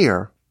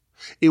prayer.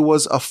 It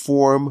was a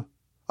form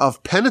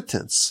of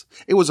penitence.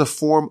 It was a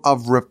form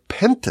of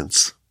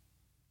repentance.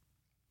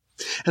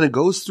 And it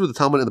goes through the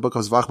Talmud in the book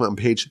of Zvachma on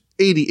page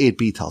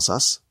 88b tells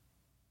us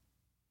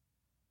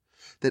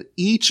that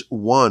each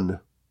one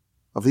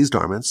of these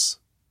garments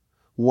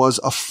was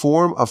a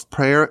form of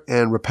prayer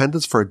and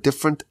repentance for a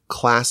different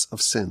class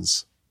of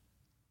sins.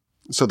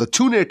 So the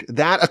tunic,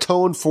 that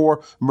atoned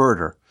for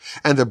murder,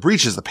 and the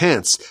breeches, the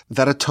pants,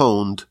 that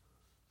atoned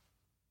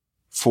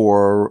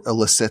for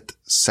illicit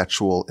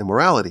sexual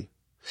immorality,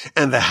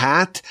 and the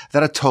hat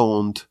that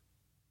atoned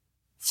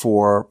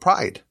for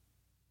pride,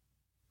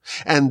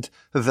 and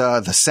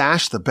the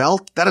sash, the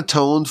belt, that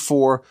atoned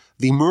for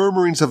the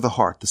murmurings of the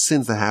heart, the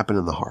sins that happen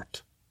in the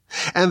heart,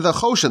 and the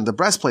choshen, the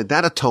breastplate,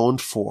 that atoned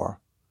for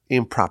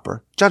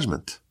improper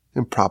judgment,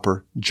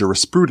 improper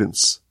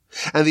jurisprudence,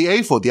 and the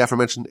ephod, the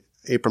aforementioned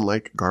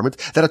apron-like garment,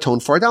 that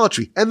atoned for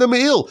idolatry, and the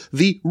me'il,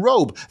 the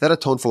robe, that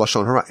atoned for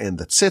lashon hara, and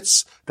the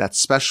tzitz, that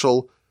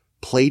special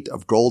plate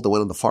of gold that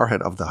went on the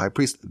forehead of the high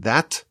priest,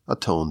 that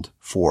atoned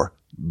for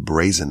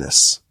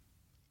brazenness.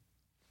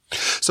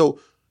 So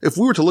if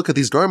we were to look at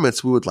these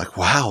garments, we would like,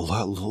 wow,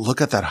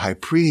 look at that high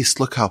priest.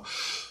 Look how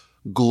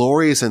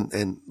glorious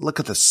and look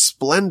at the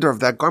splendor of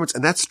that garment.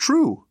 And that's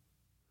true.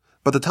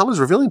 But the Talmud is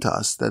revealing to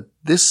us that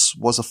this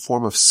was a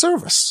form of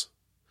service.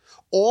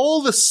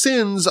 All the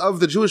sins of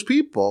the Jewish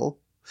people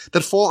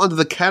that fall under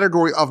the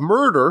category of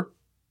murder,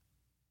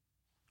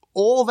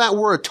 all that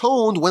were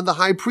atoned when the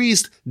high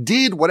priest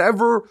did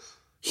whatever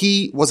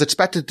he was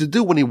expected to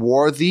do when he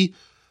wore the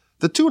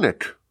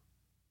tunic.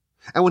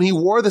 And when he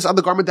wore this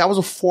other garment, that was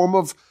a form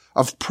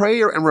of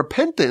prayer and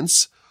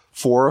repentance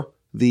for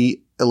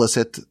the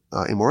illicit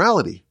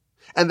immorality.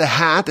 And the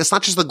hat, it's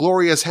not just the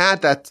glorious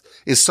hat that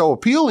is so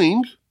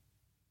appealing.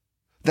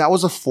 That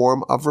was a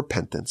form of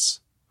repentance,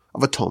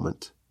 of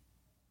atonement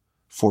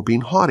for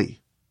being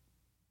haughty,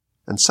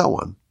 and so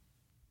on.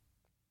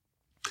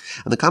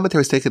 And the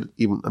commentaries take it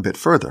even a bit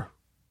further.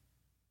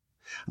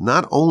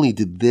 Not only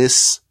did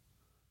this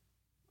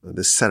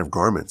set of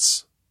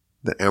garments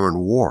that Aaron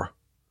wore,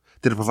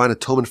 did it provide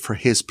atonement for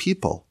his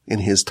people in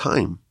his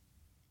time,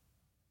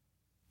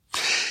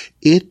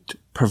 it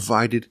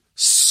provided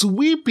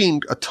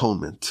sweeping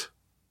atonement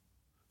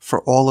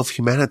for all of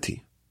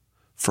humanity,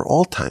 for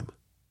all time.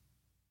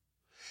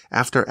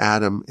 After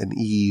Adam and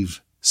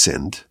Eve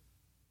sinned,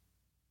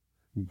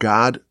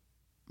 God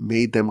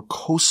made them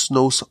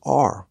kosnos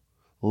ar,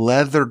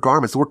 leather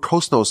garments. The word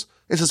kosnos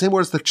is the same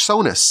word as the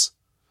chsonis,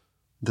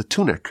 the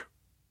tunic.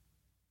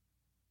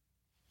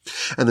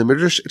 And the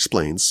Midrash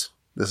explains,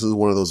 this is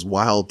one of those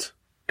wild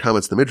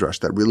comments in the Midrash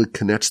that really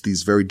connects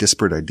these very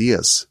disparate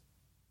ideas.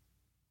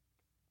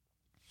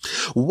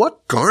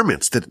 What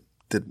garments did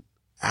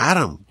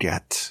Adam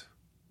get?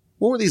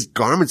 What were these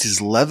garments,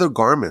 these leather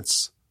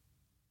garments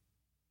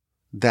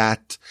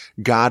that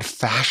God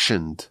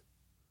fashioned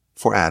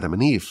for Adam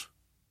and Eve?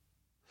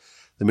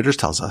 The Midrash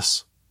tells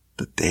us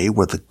that they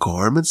were the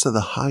garments of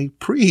the high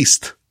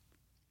priest.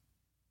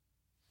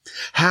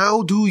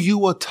 How do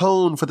you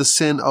atone for the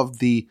sin of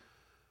the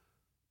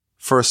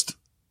first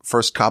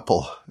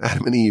couple,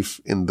 Adam and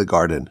Eve, in the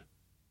garden?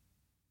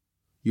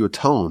 You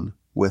atone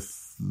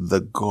with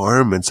the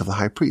garments of the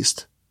high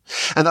priest.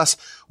 And thus,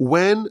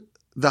 when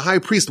the high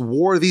priest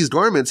wore these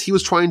garments, he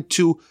was trying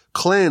to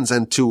cleanse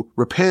and to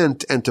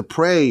repent and to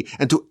pray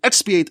and to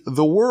expiate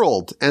the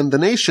world and the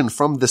nation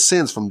from the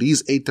sins, from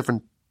these 8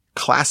 different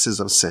classes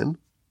of sin.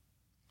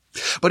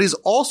 But he's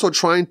also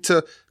trying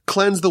to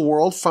cleanse the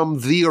world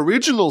from the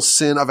original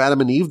sin of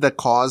Adam and Eve that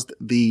caused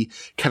the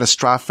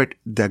catastrophic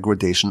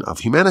degradation of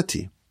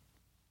humanity.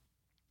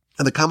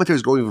 And the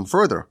commentaries go even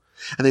further,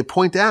 and they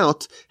point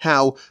out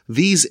how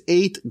these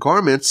 8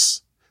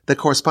 garments that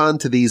correspond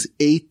to these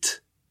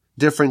 8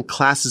 different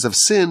classes of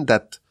sin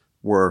that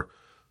were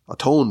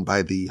atoned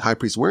by the high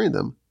priest wearing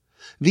them,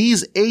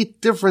 these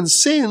 8 different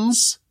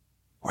sins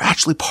were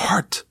actually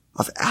part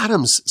of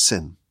Adam's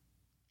sin.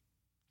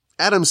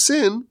 Adam's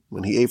sin,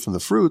 when he ate from the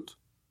fruit,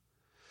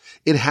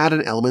 it had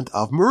an element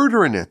of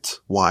murder in it.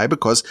 Why?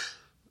 Because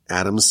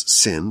Adam's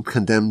sin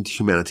condemned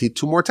humanity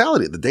to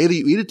mortality. The day that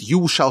you eat it,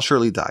 you shall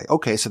surely die.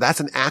 Okay, so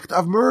that's an act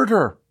of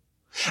murder.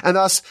 And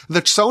thus,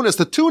 the chsonis,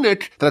 the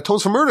tunic that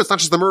atones for murder, it's not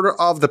just the murder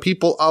of the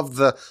people of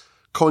the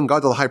Kohen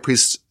Gadol, the high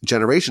priest's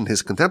generation,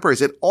 his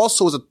contemporaries. It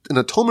also is an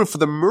atonement for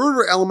the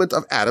murder element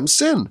of Adam's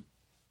sin.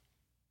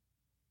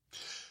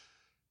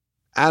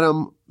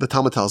 Adam, the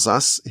Talmud tells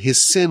us,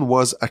 his sin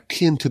was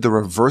akin to the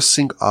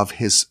reversing of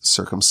his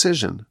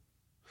circumcision.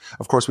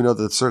 Of course, we know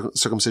that the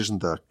circumcision,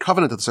 the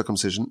covenant of the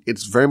circumcision,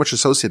 it's very much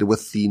associated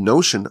with the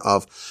notion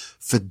of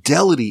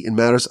fidelity in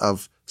matters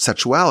of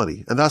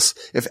sexuality. And thus,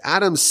 if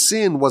Adam's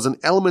sin was an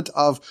element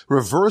of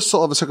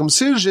reversal of a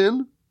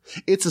circumcision,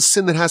 it's a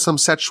sin that has some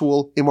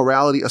sexual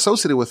immorality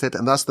associated with it.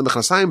 And thus, the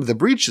mechnasayim, the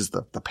breeches,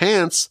 the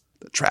pants,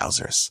 the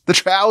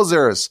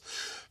trousers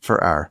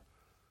for our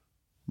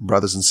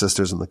brothers and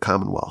sisters in the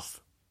Commonwealth.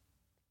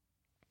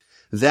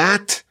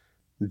 That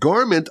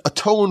garment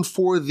atoned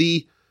for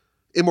the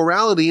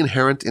immorality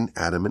inherent in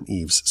Adam and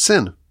Eve's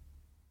sin.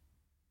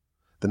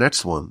 The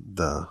next one,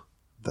 the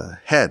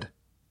head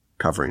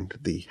covering,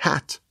 the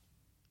hat,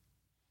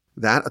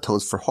 that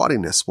atones for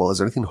haughtiness. Well, is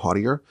there anything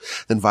haughtier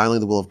than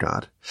violating the will of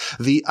God?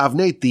 The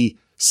avnet, the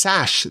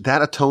sash,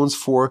 that atones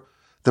for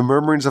the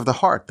murmurings of the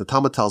heart. The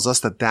Talmud tells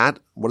us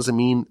what does it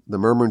mean, the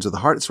murmurings of the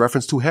heart? It's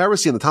reference to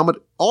heresy. And the Talmud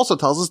also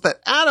tells us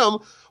that Adam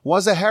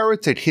was a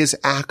heretic. His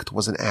act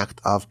was an act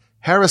of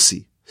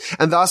heresy.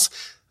 And thus,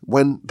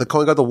 when the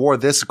Kohen Gadol wore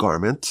this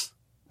garment,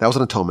 that was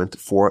an atonement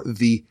for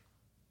the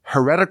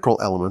heretical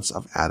elements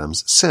of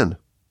Adam's sin.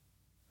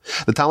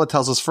 The Talmud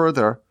tells us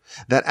further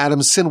that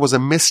Adam's sin was a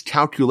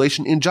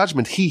miscalculation in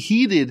judgment. He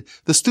heeded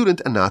the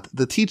student and not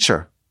the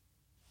teacher.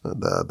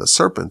 The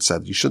serpent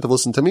said, you shouldn't have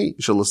listened to me.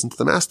 You should have listened to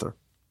the master.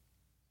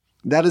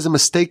 That is a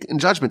mistake in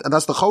judgment. And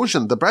that's the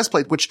choshen, the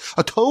breastplate, which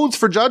atones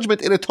for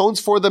judgment. It atones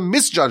for the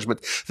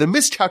misjudgment, the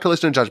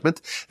miscalculation in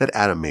judgment that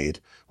Adam made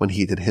when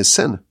he did his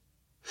sin.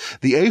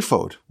 The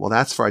ephod, well,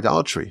 that's for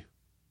idolatry.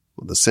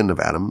 Well, the sin of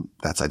Adam,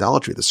 that's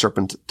idolatry. The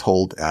serpent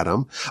told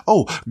Adam,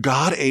 oh,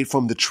 God ate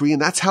from the tree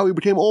and that's how he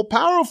became all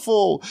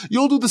powerful.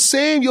 You'll do the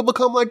same. You'll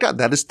become like God.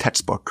 That is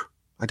textbook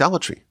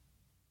idolatry.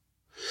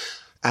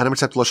 Adam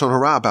accepted Lashon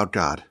Hara about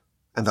God,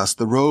 and thus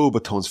the robe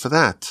atones for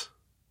that.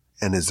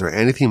 And is there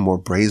anything more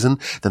brazen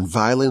than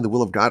violating the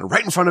will of God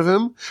right in front of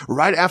him,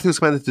 right after he was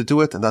commanded to do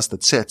it, and thus the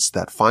tzitz,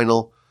 that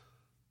final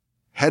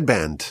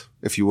headband,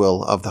 if you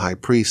will, of the high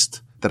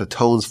priest that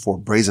atones for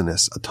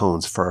brazenness,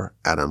 atones for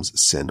Adam's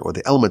sin, or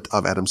the element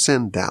of Adam's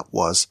sin that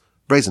was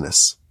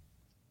brazenness.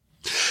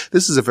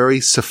 This is a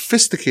very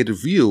sophisticated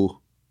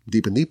view,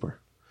 deep and deeper,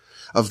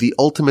 of the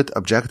ultimate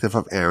objective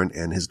of Aaron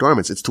and his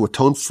garments. It's to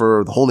atone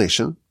for the whole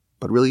nation,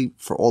 but really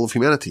for all of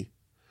humanity.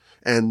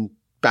 And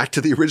back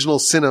to the original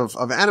sin of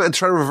Adam and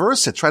try to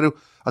reverse it, try to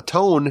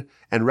atone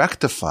and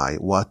rectify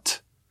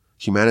what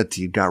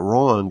humanity got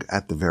wrong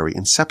at the very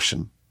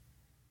inception.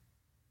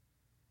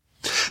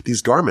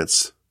 These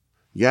garments,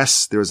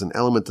 yes, there is an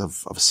element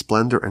of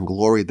splendor and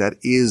glory that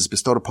is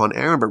bestowed upon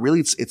Aaron, but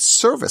really it's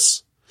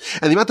service.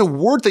 And the amount of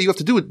work that you have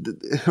to do,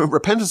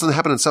 repentance doesn't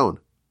happen on its own.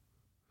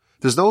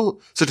 There's no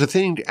such a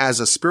thing as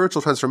a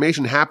spiritual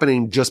transformation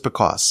happening just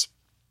because.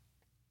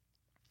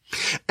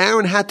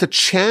 Aaron had to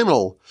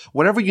channel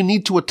whatever you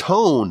need to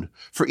atone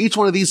for each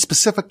one of these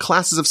specific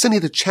classes of sin. He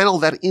had to channel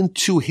that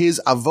into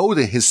his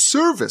avodah, his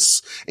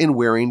service in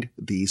wearing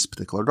these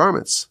particular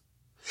garments.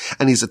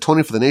 And he's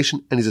atoning for the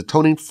nation, and he's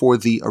atoning for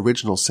the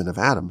original sin of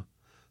Adam.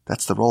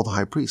 That's the role of the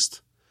high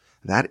priest.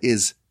 That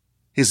is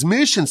his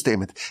mission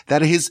statement.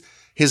 That is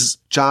his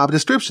job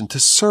description, to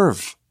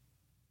serve.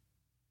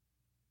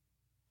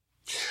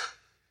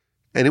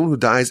 Anyone who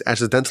dies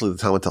accidentally, the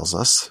Talmud tells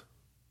us,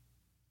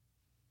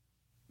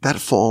 that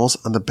falls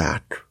on the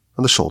back,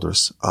 on the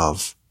shoulders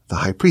of the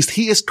high priest.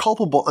 He is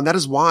culpable, and that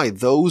is why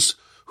those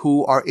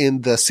who are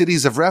in the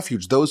cities of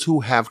refuge, those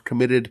who have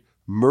committed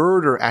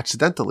murder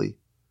accidentally,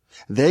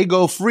 they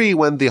go free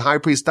when the high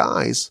priest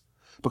dies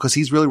because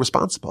he's really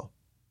responsible.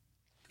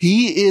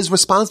 He is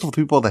responsible for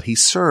the people that he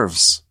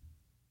serves.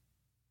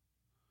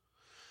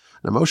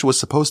 Now, Moshe was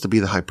supposed to be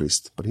the high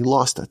priest, but he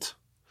lost it.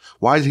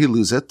 Why did he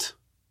lose it?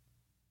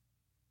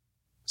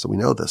 So we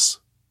know this.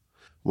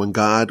 When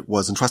God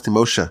was entrusting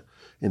Moshe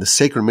in the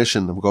sacred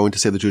mission of going to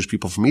save the Jewish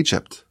people from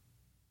Egypt,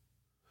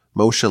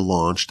 Moshe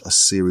launched a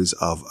series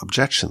of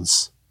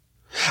objections.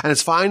 And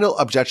his final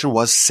objection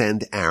was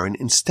send Aaron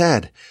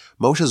instead.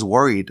 Moshe's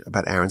worried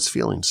about Aaron's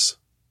feelings.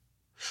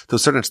 To a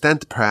certain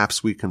extent,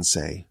 perhaps we can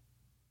say,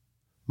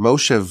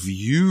 Moshe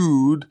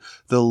viewed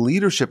the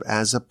leadership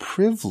as a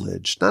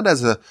privilege, not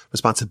as a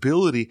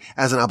responsibility,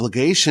 as an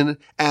obligation,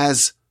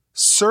 as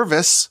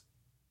service.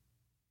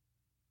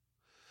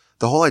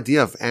 The whole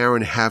idea of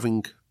Aaron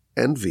having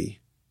envy,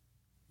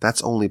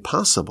 that's only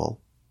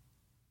possible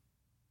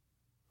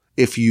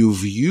if you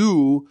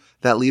view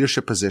that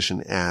leadership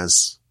position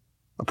as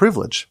a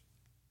privilege.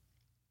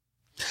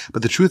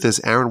 But the truth is,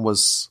 Aaron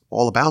was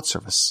all about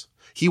service.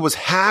 He was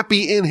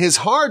happy in his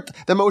heart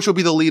that Moshe would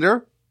be the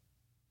leader.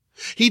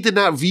 He did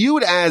not view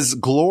it as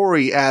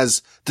glory,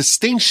 as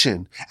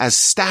distinction, as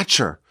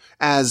stature,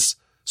 as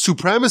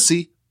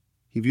supremacy.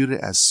 He viewed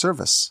it as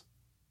service.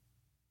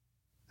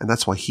 And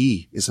that's why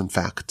he is, in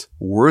fact,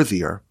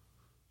 worthier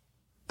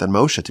than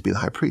Moshe to be the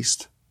high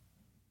priest.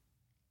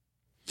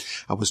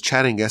 I was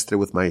chatting yesterday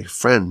with my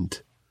friend,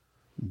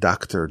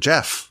 Dr.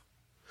 Jeff,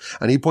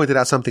 and he pointed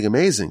out something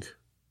amazing.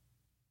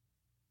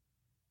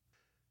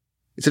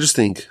 It's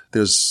interesting.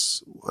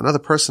 There's another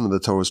person in the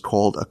Torah who's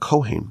called a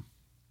Kohen.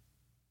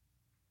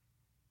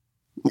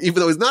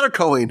 Even though he's not a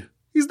Kohen,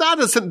 he's not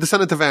a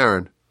descendant of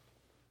Aaron.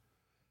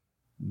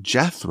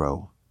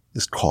 Jethro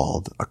is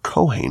called a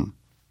Kohen.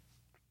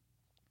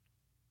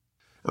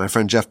 And my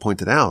friend Jeff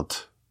pointed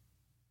out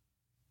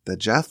that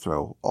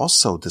Jethro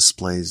also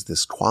displays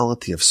this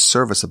quality of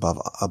service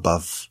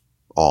above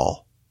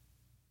all.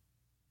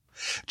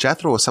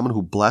 Jethro was someone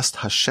who blessed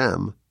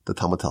Hashem, the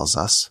Talmud tells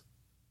us,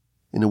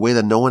 in a way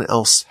that no one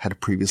else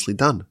had previously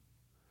done.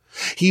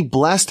 He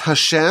blessed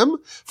Hashem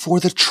for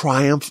the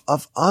triumph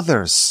of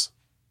others.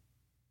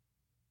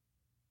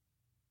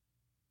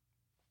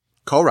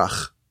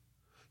 Korach,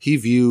 he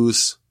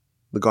views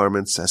the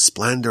garments as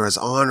splendor, as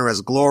honor, as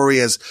glory,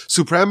 as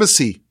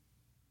supremacy.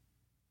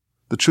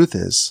 The truth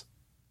is,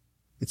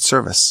 it's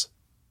service.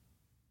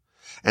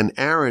 And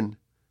Aaron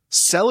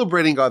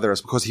celebrating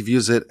others because he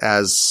views it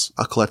as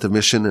a collective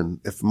mission,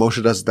 and if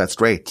Moshe does it, that's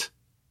great.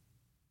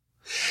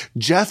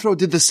 Jethro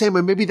did the same,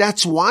 and maybe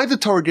that's why the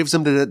Torah gives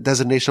him the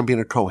designation of being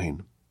a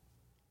Kohen.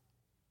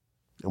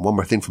 And one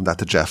more thing from that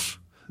to Jeff,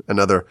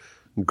 another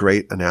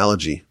great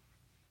analogy.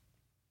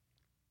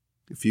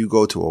 If you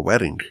go to a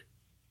wedding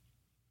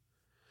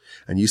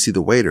and you see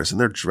the waiters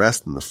and they're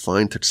dressed in the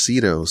fine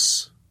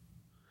tuxedos,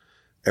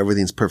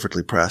 everything's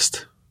perfectly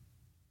pressed,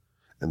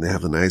 and they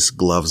have the nice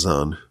gloves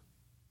on,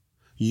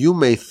 you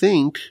may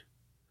think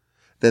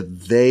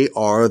that they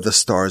are the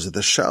stars of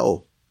the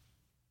show.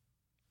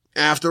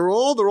 After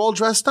all, they're all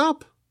dressed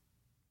up.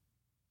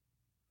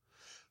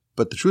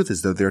 But the truth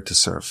is they're there to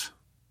serve.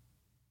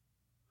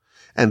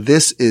 And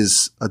this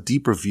is a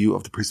deeper view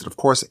of the priesthood. Of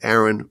course,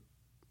 Aaron,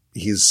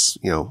 he's,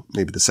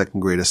 maybe the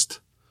second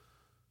greatest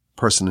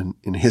person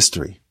in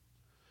history.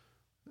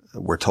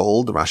 We're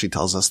told, Rashi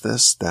tells us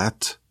this,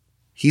 that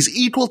he's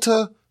equal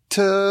to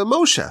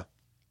Moshe.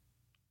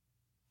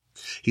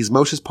 He's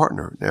Moshe's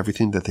partner in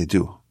everything that they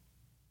do.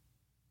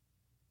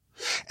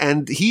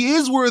 And he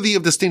is worthy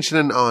of distinction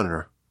and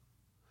honor.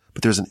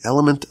 But there's an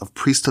element of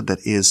priesthood that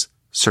is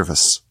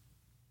service.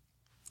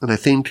 And I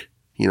think,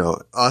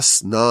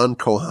 us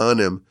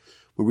non-Kohanim,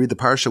 we read the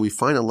Parsha, we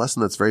find a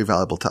lesson that's very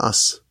valuable to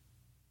us.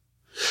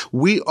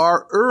 We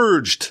are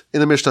urged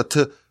in the Mishnah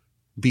to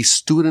be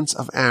students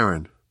of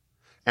Aaron.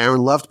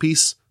 Aaron loved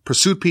peace,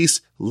 pursued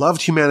peace,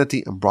 loved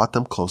humanity, and brought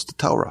them close to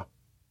Torah.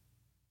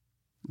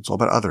 It's all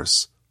about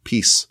others.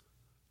 Peace.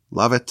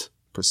 Love it.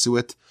 Pursue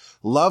it.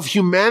 Love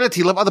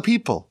humanity. Love other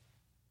people.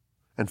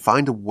 And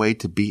find a way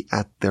to be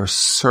at their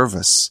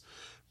service,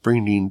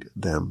 bringing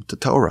them to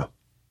Torah.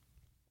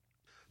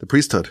 The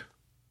priesthood,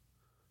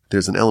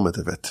 there's an element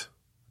of it,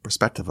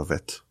 perspective of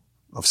it,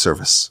 of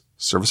service.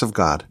 Service of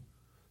God.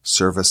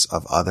 Service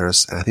of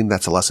others. And I think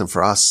that's a lesson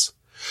for us.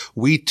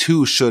 We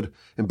too should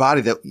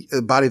embody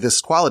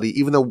this quality,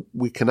 even though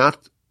we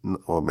cannot,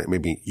 or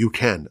maybe you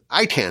can.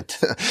 I can't.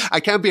 I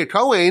can't be a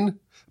Kohen,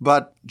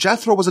 but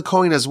Jethro was a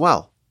Kohen as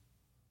well.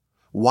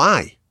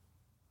 Why?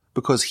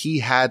 Because he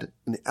had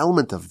an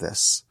element of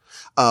this,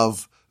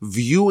 of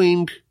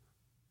viewing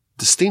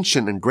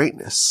distinction and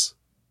greatness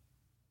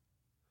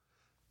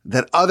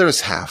that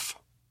others have.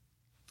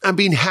 And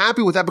being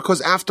happy with that,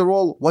 because after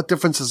all, what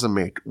difference does it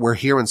make? We're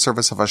here in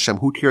service of Hashem.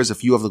 Who cares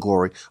if you have the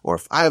glory or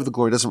if I have the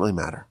glory? It doesn't really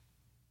matter.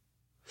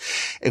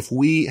 If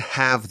we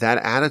have that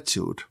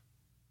attitude,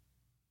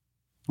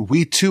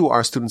 we too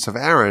are students of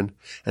Aaron,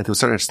 and to a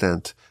certain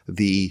extent,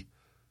 the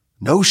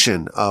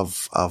notion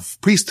of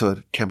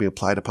priesthood can be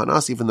applied upon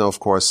us, even though, of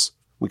course,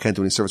 we can't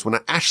do any service. We're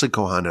not actually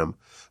Kohanim,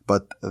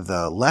 but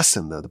the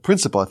lesson, the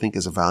principle, I think,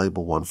 is a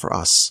valuable one for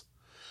us.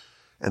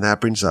 And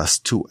that brings us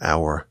to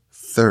our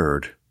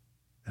third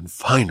and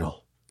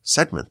final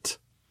segment.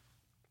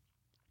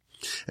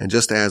 And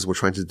just as we're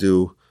trying to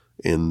do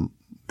in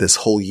this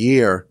whole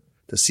year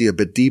to see a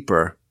bit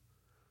deeper,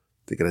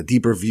 to get a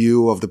deeper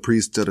view of the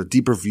priesthood, a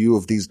deeper view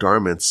of these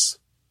garments,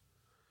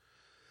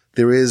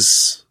 there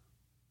is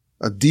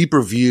a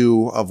deeper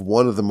view of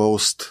one of the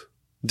most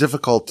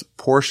difficult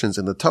portions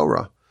in the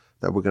Torah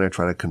that we're going to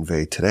try to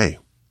convey today.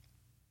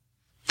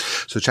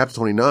 So chapter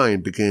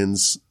 29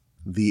 begins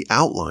the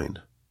outline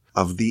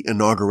of the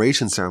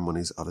inauguration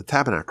ceremonies of the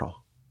tabernacle.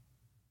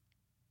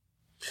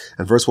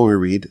 And verse 1 we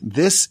read,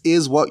 "This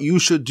is what you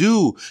should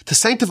do to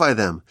sanctify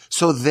them,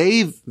 so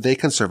they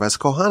can serve as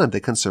Kohanim, they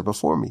can serve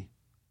before me."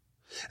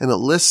 And it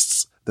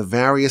lists the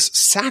various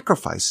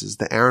sacrifices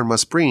that Aaron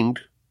must bring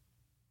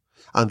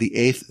on the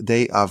 8th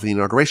day of the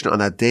inauguration, on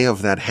that day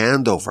of that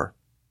handover,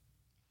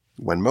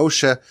 when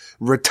Moshe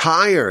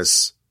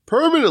retires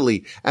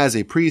permanently as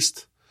a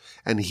priest,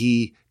 and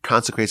he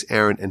consecrates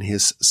Aaron and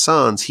his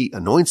sons. He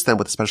anoints them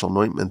with a special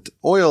anointment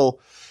oil.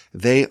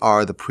 They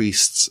are the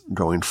priests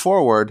going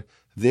forward.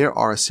 There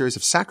are a series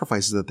of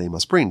sacrifices that they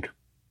must bring.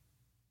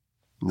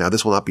 Now,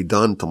 this will not be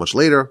done until much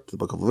later, the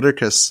book of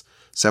Leviticus.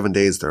 7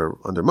 days they're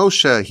under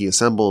Moshe. He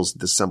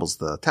disassembles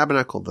the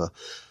tabernacle.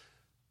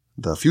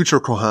 The future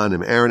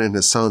Kohanim, Aaron and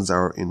his sons,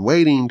 are in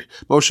waiting.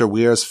 Moshe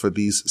wears for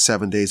these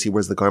 7 days, he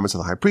wears the garments of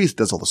the high priest,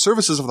 does all the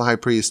services of the high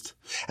priest.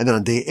 And then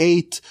on day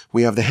 8,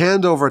 we have the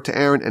handover to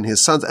Aaron and his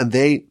sons, and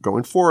they,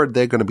 going forward,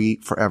 they're going to be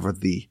forever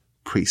the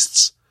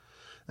priests.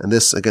 And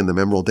this, again, the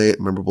memorable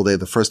day,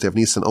 the first day of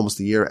Nisan, almost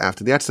a year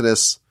after the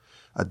Exodus,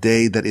 a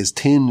day that is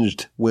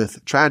tinged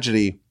with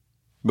tragedy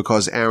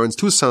because Aaron's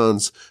 2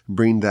 sons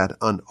bring that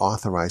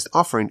unauthorized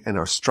offering and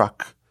are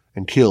struck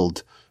and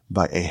killed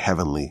by a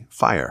heavenly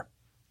fire.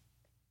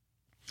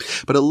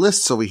 But it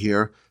lists over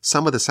here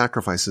some of the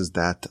sacrifices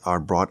that are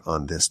brought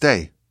on this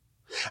day.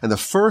 And the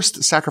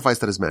first sacrifice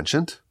that is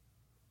mentioned,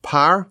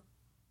 Par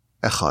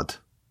Echad.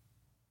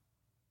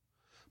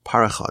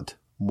 Par Echad,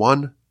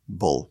 1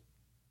 bull.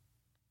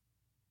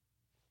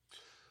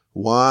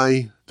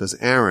 Why does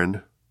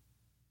Aaron,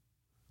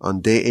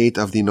 on day 8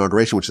 of the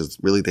inauguration, which is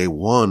really day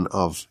 1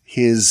 of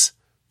his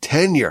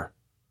tenure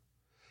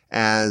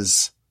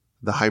as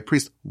the high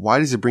priest, why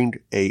does he bring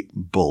a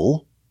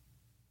bull?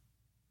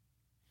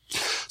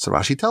 So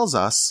Rashi tells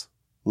us,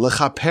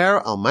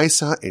 Lechaper al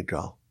Maisa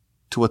Egal,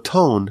 to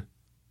atone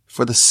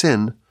for the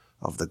sin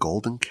of the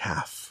golden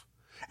calf.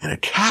 And a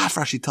calf,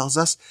 Rashi tells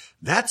us,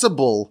 that's a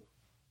bull.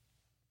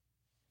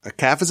 A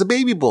calf is a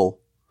baby bull.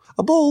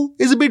 A bull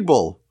is a big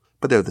bull,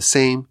 but they're the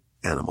same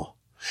animal.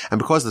 And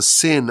because the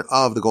sin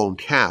of the golden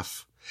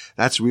calf,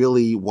 that's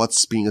really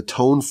what's being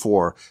atoned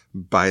for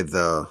by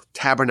the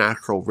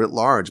tabernacle writ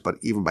large, but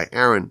even by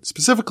Aaron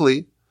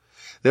specifically.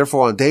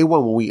 Therefore, on day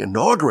one, when we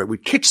inaugurate, we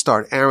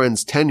kickstart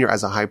Aaron's tenure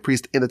as a high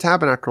priest in the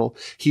tabernacle,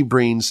 he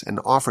brings an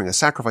offering, a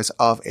sacrifice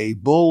of a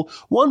bull,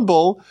 one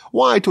bull.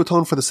 Why? To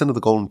atone for the sin of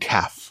the golden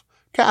calf.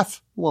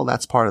 Calf, well,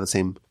 that's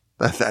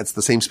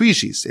the same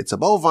species. It's a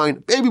bovine,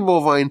 baby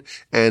bovine,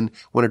 and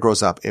when it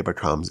grows up, it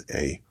becomes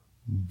a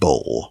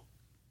bull.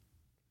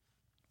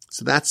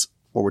 So that's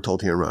what we're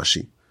told here in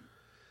Rashi.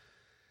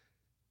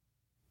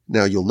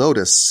 Now you'll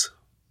notice,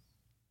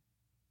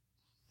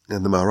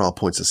 and the Maharal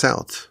points this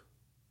out,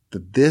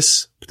 that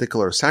this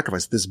particular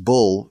sacrifice, this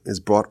bull, is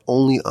brought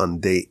only on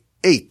day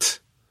 8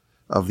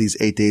 of these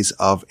 8 days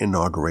of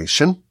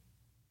inauguration.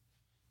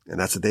 And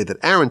that's the day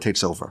that Aaron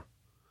takes over.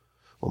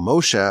 Well,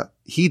 Moshe,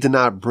 he did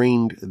not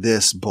bring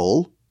this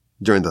bull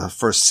during the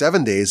first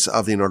 7 days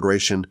of the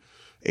inauguration,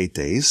 8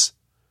 days,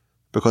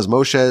 because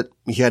Moshe,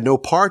 he had no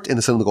part in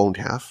the sin of the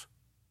golden calf.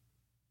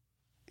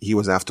 He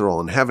was, after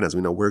all, in heaven. As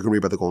we know, we're going to read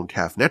about the golden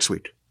calf next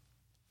week.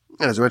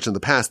 And as I mentioned in the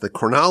past, the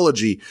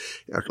chronology,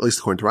 at least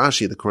according to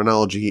Rashi, the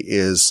chronology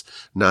is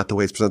not the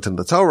way it's presented in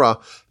the Torah.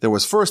 There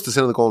was first the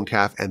sin of the golden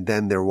calf, and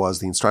then there was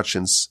the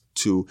instructions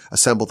to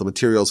assemble the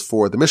materials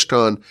for the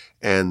Mishkan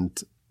and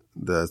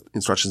the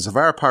instructions of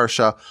our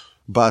Parsha.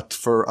 But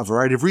for a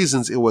variety of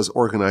reasons, it was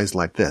organized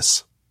like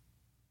this.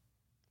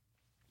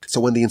 So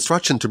when the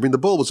instruction to bring the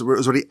bull was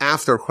already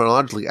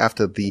chronologically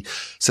after the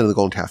sin of the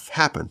golden calf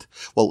happened.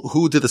 Well,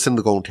 who did the sin of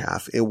the golden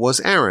calf? It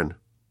was Aaron.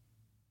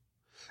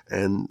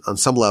 And on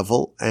some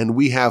level, and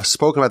we have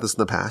spoken about this in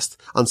the past,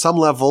 on some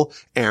level,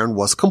 Aaron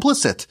was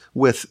complicit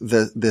with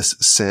this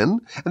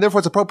sin, and therefore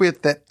it's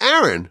appropriate that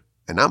Aaron,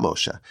 and not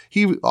Moshe,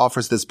 he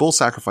offers this bull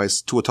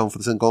sacrifice to atone for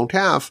the sin of the golden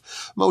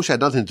calf. Moshe had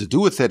nothing to do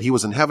with it. He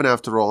was in heaven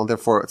after all, and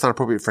therefore it's not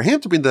appropriate for him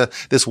to bring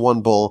this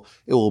one bull.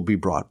 It will be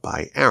brought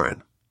by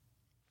Aaron.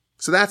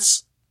 So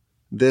that's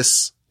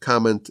this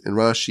comment in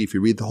Rashi. If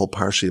you read the whole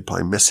Parsha, you'll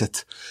probably miss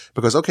it.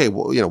 Because, okay,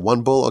 well,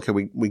 one bull, okay,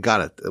 we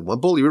got it. One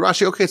bull, you read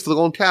Rashi, okay, it's for the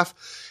golden calf.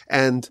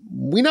 And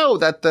we know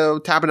that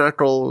the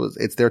tabernacle,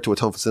 it's there to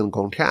atone for sin of the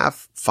golden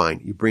calf.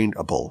 Fine, you bring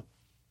a bull.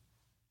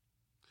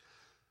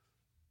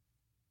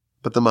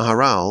 But the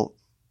Maharal,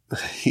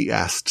 he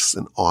asks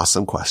an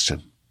awesome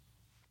question.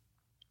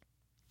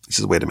 He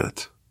says, wait a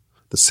minute.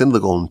 The sin of the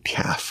golden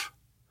calf,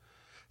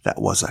 that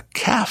was a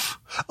calf,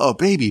 a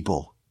baby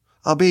bull,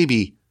 a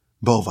baby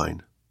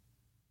bovine.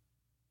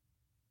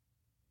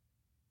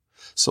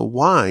 So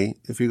why,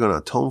 if you're going to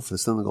atone for the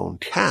sin of the golden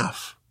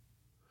calf,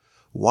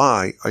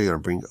 why are you going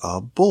to bring a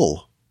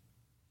bull?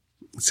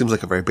 It seems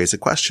like a very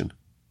basic question.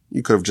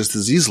 You could have just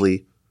as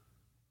easily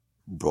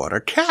brought a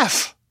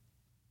calf.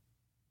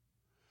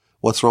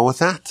 What's wrong with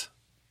that?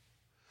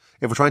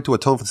 If we're trying to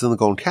atone for the sin of the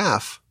golden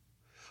calf,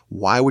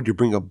 why would you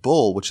bring a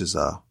bull, which is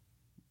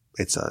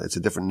it's a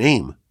different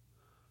name?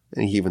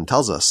 And he even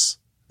tells us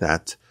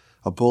that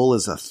a bull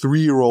is a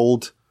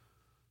 3-year-old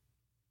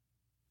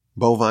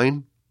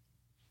bovine,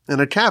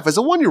 and a calf is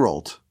a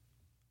 1-year-old.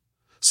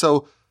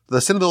 So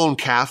the sin of the golden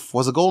calf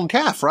was a golden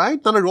calf,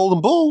 right? Not a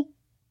golden bull.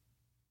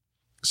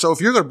 So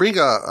if you're going to bring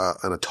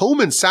an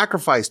atonement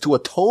sacrifice to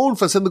atone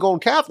for the sin of the golden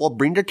calf, well,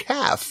 bring a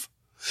calf.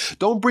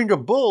 Don't bring a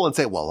bull and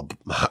say, well,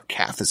 a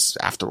calf is,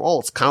 after all,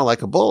 it's kind of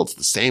like a bull. It's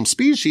the same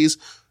species.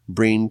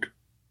 Bring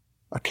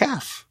a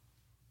calf.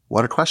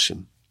 What a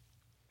question.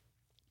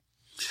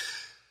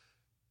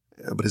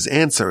 But his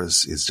answer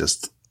is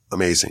just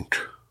amazing.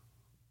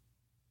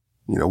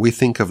 We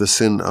think of the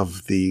sin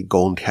of the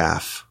golden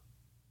calf.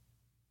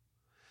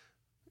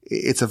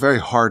 It's a very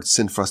hard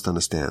sin for us to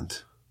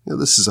understand.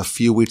 This is a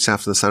few weeks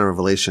after the sign of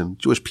Revelation.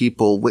 Jewish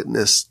people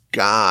witnessed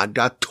God.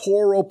 God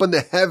tore open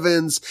the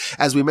heavens,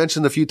 as we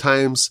mentioned a few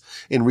times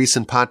in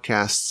recent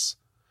podcasts.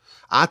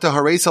 Ata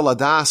haresa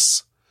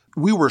ladas.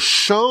 We were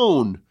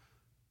shown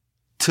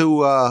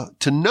to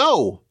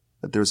know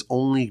that there's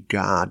only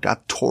God.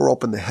 God tore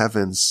open the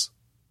heavens,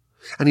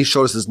 and he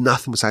showed us there's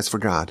nothing besides for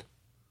God.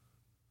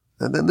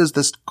 And then there's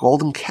this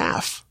golden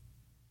calf,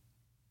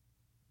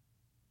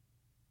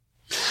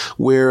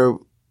 where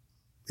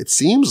it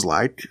seems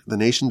like the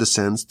nation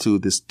descends to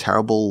this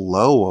terrible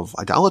low of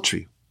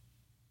idolatry.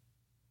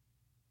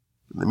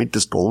 And they make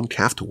this golden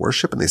calf to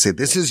worship, and they say,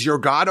 this is your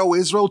God, O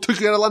Israel, took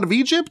you out of the land of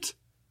Egypt.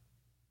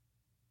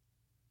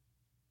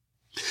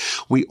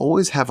 We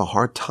always have a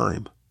hard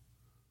time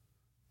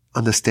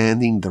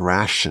understanding the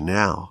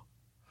rationale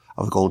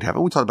of the golden calf.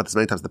 And we talked about this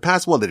many times in the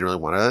past. Well, they didn't really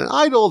want an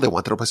idol. They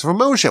wanted a place for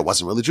Moshe. It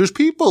wasn't really Jewish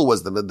people. It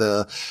was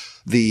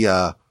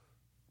the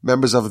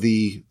members of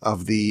the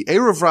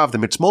Erev Rav, the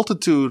mixed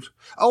multitude.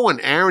 Oh,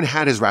 and Aaron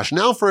had his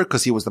rationale for it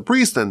because he was the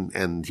priest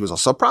and he was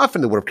also a prophet,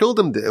 and they would have killed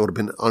him. It would have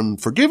been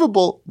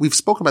unforgivable. We've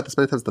spoken about this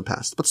many times in the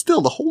past. But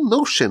still, the whole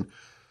notion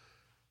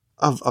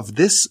of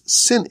this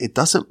sin, it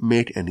doesn't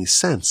make any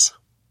sense.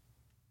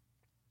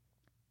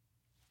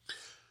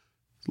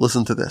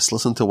 Listen to this.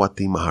 Listen to what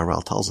the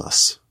Maharal tells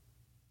us.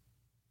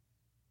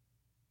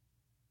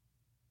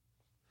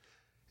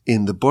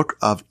 In the book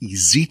of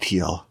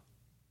Ezekiel,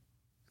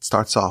 it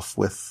starts off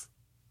with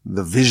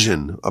the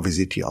vision of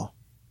Ezekiel.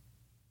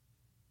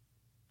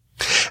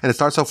 And it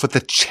starts off with the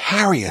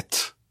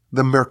chariot,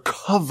 the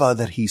Merkava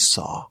that he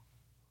saw.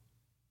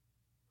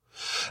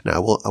 Now,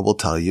 I will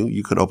tell you,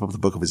 you can open up the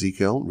book of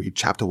Ezekiel, read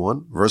chapter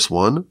 1, verse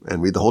 1,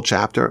 and read the whole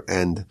chapter,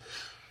 and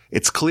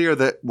it's clear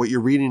that what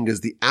you're reading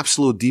is the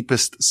absolute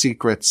deepest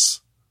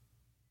secrets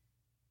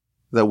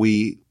that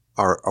we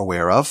are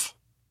aware of.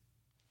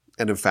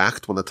 And in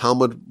fact, when the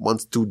Talmud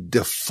wants to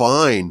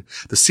define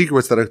the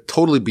secrets that are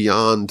totally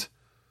beyond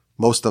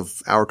most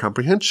of our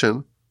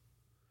comprehension,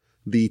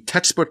 the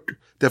textbook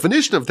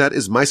definition of that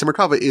is Ma'aser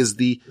Merkava, is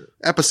the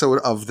episode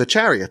of the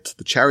chariot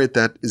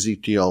that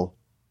Ezekiel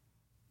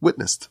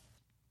witnessed.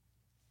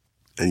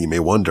 And you may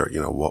wonder,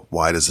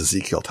 why does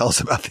Ezekiel tell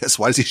us about this?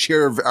 Why does he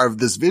share of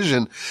this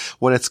vision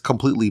when it's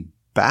completely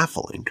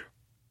baffling?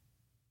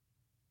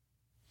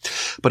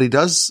 But he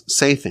does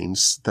say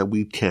things that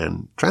we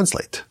can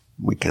translate.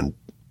 The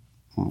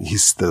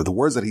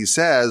words that he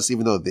says,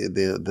 even though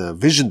the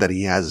vision that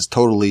he has is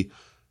totally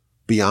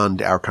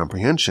beyond our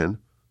comprehension,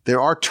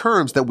 there are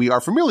terms that we are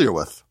familiar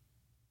with.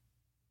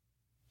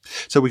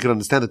 So we can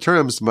understand the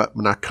terms, but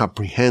not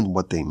comprehend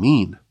what they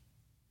mean.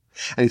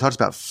 And he talks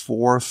about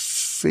 4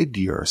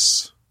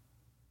 figures: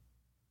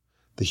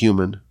 the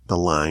human, the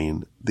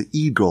lion, the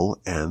eagle,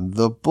 and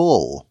the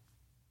bull.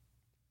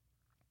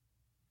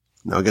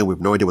 Now again, we have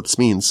no idea what this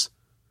means,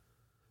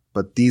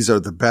 but these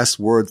are the best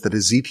words that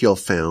Ezekiel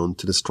found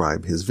to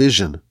describe his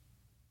vision.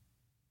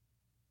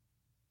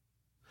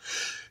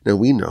 Now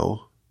we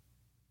know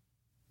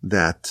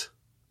that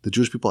the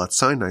Jewish people at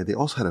Sinai, they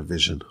also had a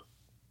vision.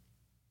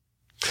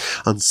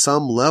 On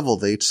some level,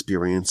 they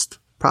experienced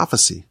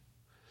prophecy.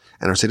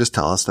 And our sages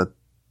tell us that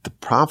the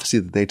prophecy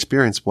that they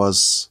experienced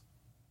was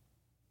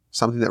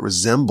something that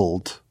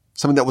resembled,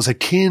 something that was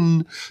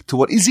akin to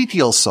what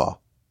Ezekiel saw.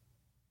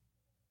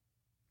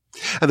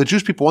 And the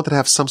Jewish people wanted to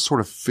have some sort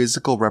of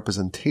physical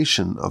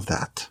representation of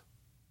that.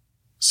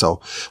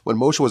 So when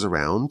Moshe was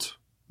around,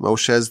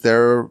 Moshe is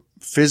their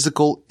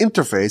physical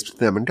interface between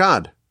them and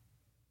God.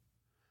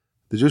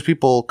 The Jewish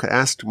people could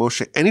ask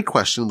Moshe any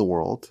question in the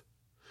world,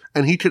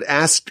 and he could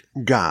ask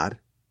God.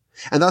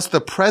 And thus the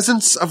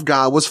presence of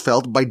God was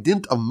felt by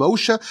dint of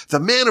Moshe, the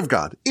man of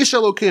God, Ish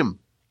Elokim.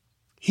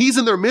 He's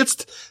in their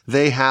midst.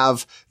 They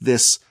have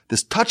this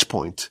touch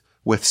point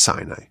with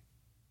Sinai.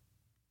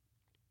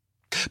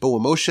 But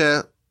when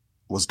Moshe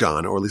was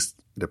gone, or at least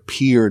it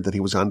appeared that he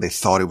was gone, they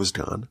thought he was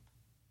gone,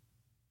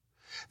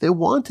 they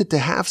wanted to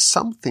have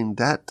something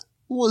that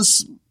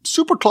was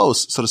super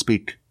close, so to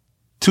speak,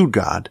 to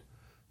God,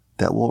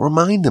 that will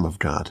remind them of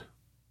God.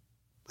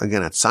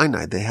 Again, at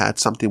Sinai, they had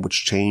something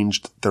which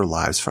changed their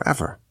lives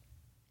forever.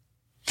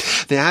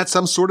 They had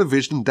some sort of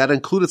vision that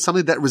included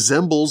something that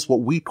resembles what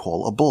we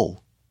call a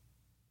bull.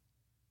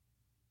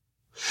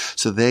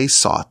 So they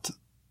sought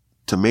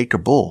to make a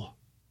bull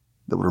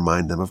that would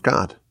remind them of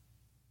God.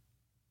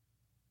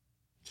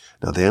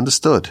 Now they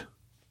understood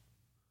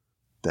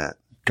that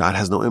God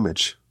has no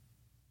image.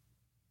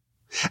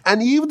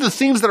 And even the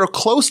things that are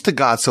close to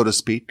God, so to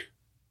speak,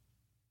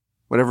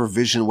 whatever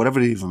vision, whatever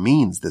it even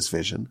means, this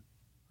vision,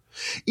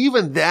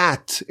 even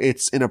that,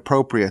 it's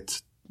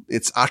inappropriate,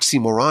 it's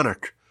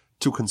oxymoronic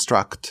to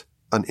construct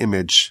an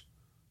image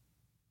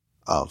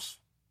of.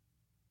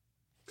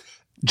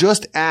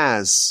 Just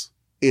as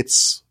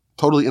it's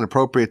totally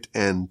inappropriate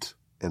and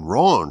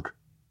wrong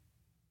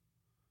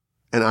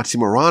and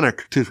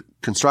oxymoronic to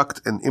construct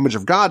an image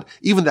of God,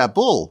 even that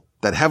bull,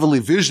 that heavenly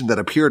vision that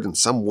appeared in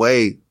some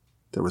way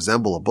to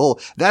resemble a bull,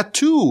 that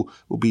too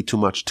will be too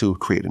much to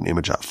create an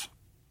image of.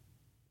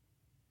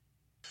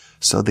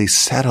 So they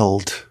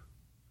settled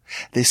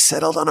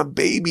on a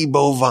baby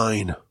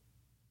bovine.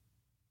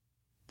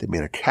 They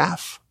made a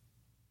calf.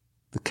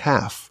 The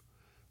calf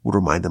would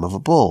remind them of a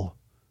bull,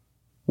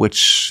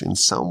 which in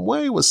some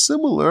way was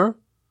similar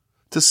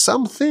to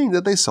something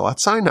that they saw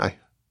at Sinai.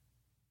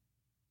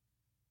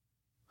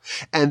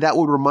 And that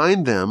would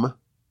remind them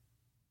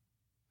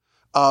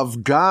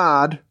of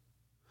God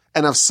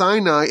and of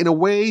Sinai in a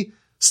way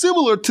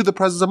similar to the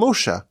presence of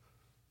Moshe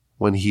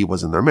when he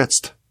was in their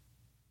midst.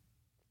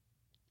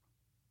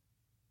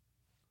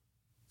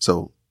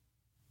 So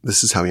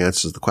this is how he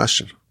answers the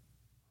question.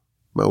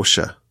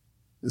 Moshe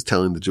is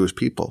telling the Jewish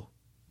people,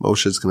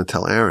 Moshe is going to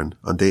tell Aaron,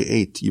 on day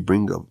 8, you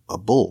bring a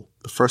bull.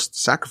 The first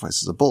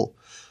sacrifice is a bull.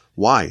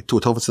 Why? To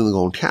atone for sin of the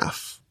golden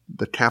calf.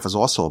 The calf is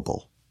also a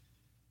bull.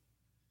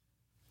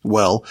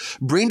 Well,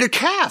 bring a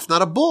calf,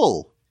 not a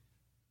bull.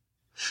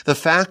 The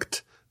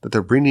fact that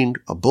they're bringing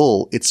a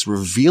bull, it's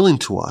revealing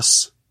to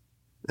us,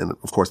 and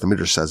of course the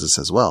Midrash says this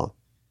as well,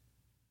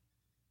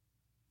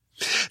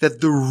 that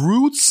the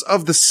roots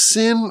of the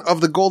sin of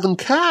the golden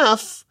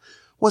calf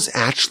was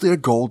actually a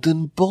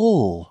golden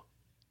bull.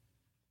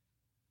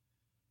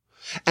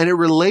 And it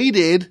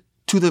related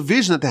to the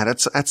vision that they had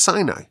at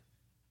Sinai.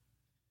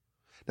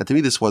 Now to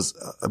me, this was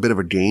a bit of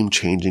a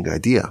game-changing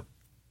idea.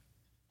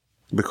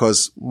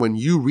 Because when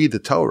you read the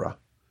Torah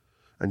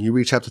and you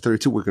read chapter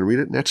 32, we're going to read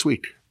it next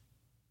week.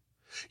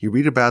 You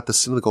read about the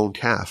sin of the golden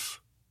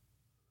calf,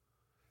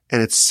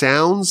 and it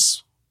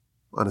sounds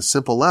on a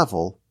simple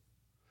level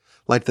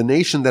like the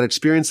nation that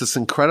experienced this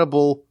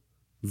incredible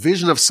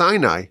vision of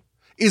Sinai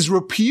is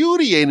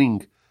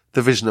repudiating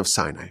the vision of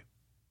Sinai.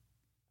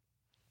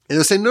 And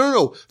they're saying,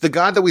 no, the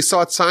God that we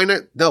saw at Sinai,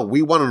 no,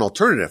 we want an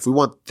alternative. We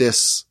want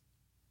this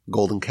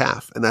golden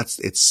calf. And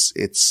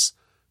it's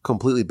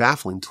completely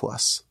baffling to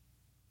us.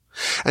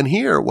 And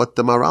here, what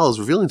the Maharal is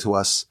revealing to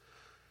us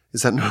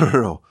is that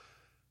no.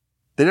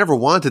 They never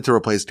wanted to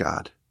replace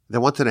God. They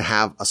wanted to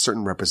have a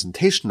certain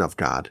representation of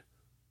God.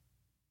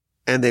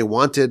 And they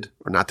wanted,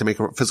 or not to make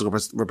a physical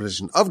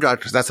representation of God,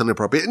 because that's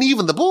inappropriate. And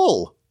even the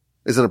bull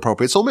is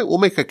inappropriate. So we'll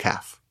make a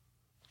calf.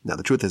 Now,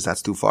 the truth is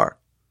that's too far.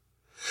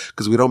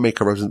 Because we don't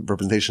make a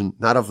representation,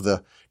 not of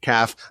the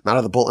calf, not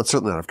of the bull, and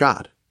certainly not of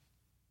God.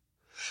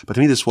 But to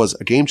me, this was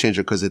a game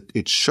changer because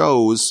it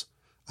shows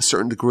a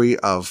certain degree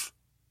of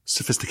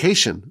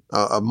sophistication,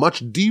 a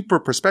much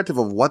deeper perspective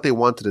of what they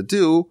wanted to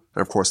do.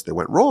 And of course, they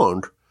went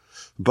wrong.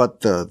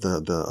 But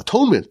the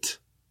atonement,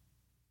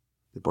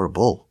 they brought a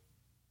bull.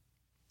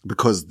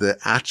 Because the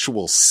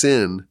actual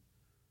sin,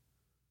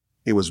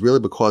 it was really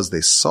because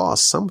they saw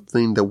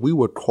something that we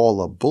would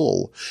call a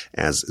bull,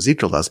 as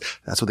Ezekiel does.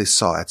 That's what they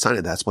saw at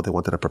Sinai. That's what they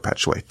wanted to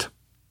perpetuate.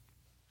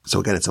 So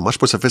again, it's a much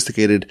more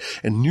sophisticated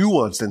and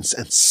nuanced and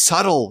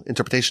subtle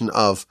interpretation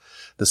of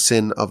the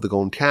sin of the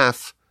golden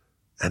calf.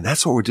 And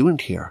that's what we're doing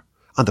here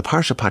on the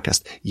Parsha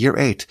podcast, year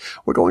 8.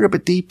 We're going a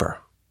bit deeper.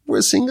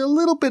 We're seeing a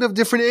little bit of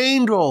different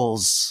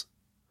angles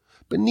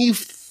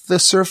beneath the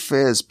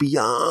surface,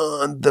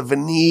 beyond the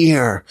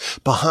veneer,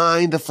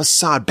 behind the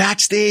facade,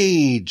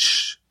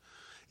 backstage,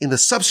 in the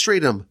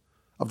substratum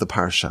of the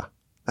Parsha.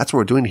 That's what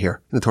we're doing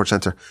here in the Torch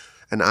Center.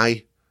 And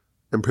I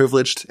am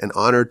privileged and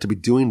honored to be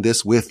doing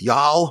this with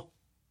y'all.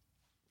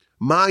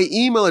 My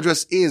email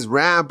address is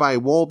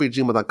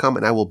rabbiwolbe@gmail.com,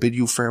 and I will bid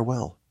you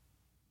farewell.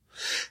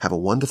 Have a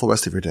wonderful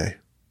rest of your day.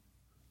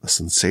 A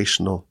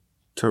sensational,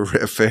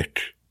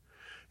 terrific,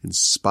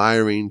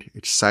 inspiring,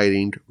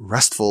 exciting,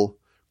 restful,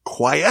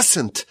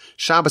 quiescent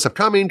Shabbos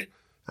upcoming.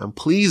 And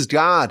please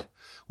God,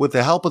 with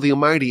the help of the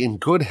Almighty, in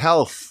good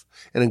health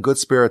and in good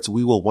spirits,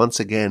 we will once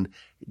again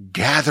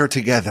gather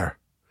together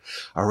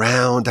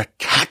around a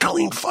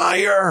cackling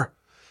fire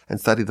and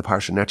study the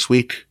Parsha next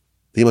week.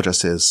 The email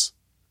address is,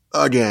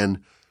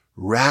 again,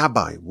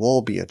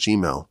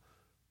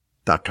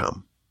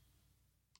 rabbiwolbe@gmail.com.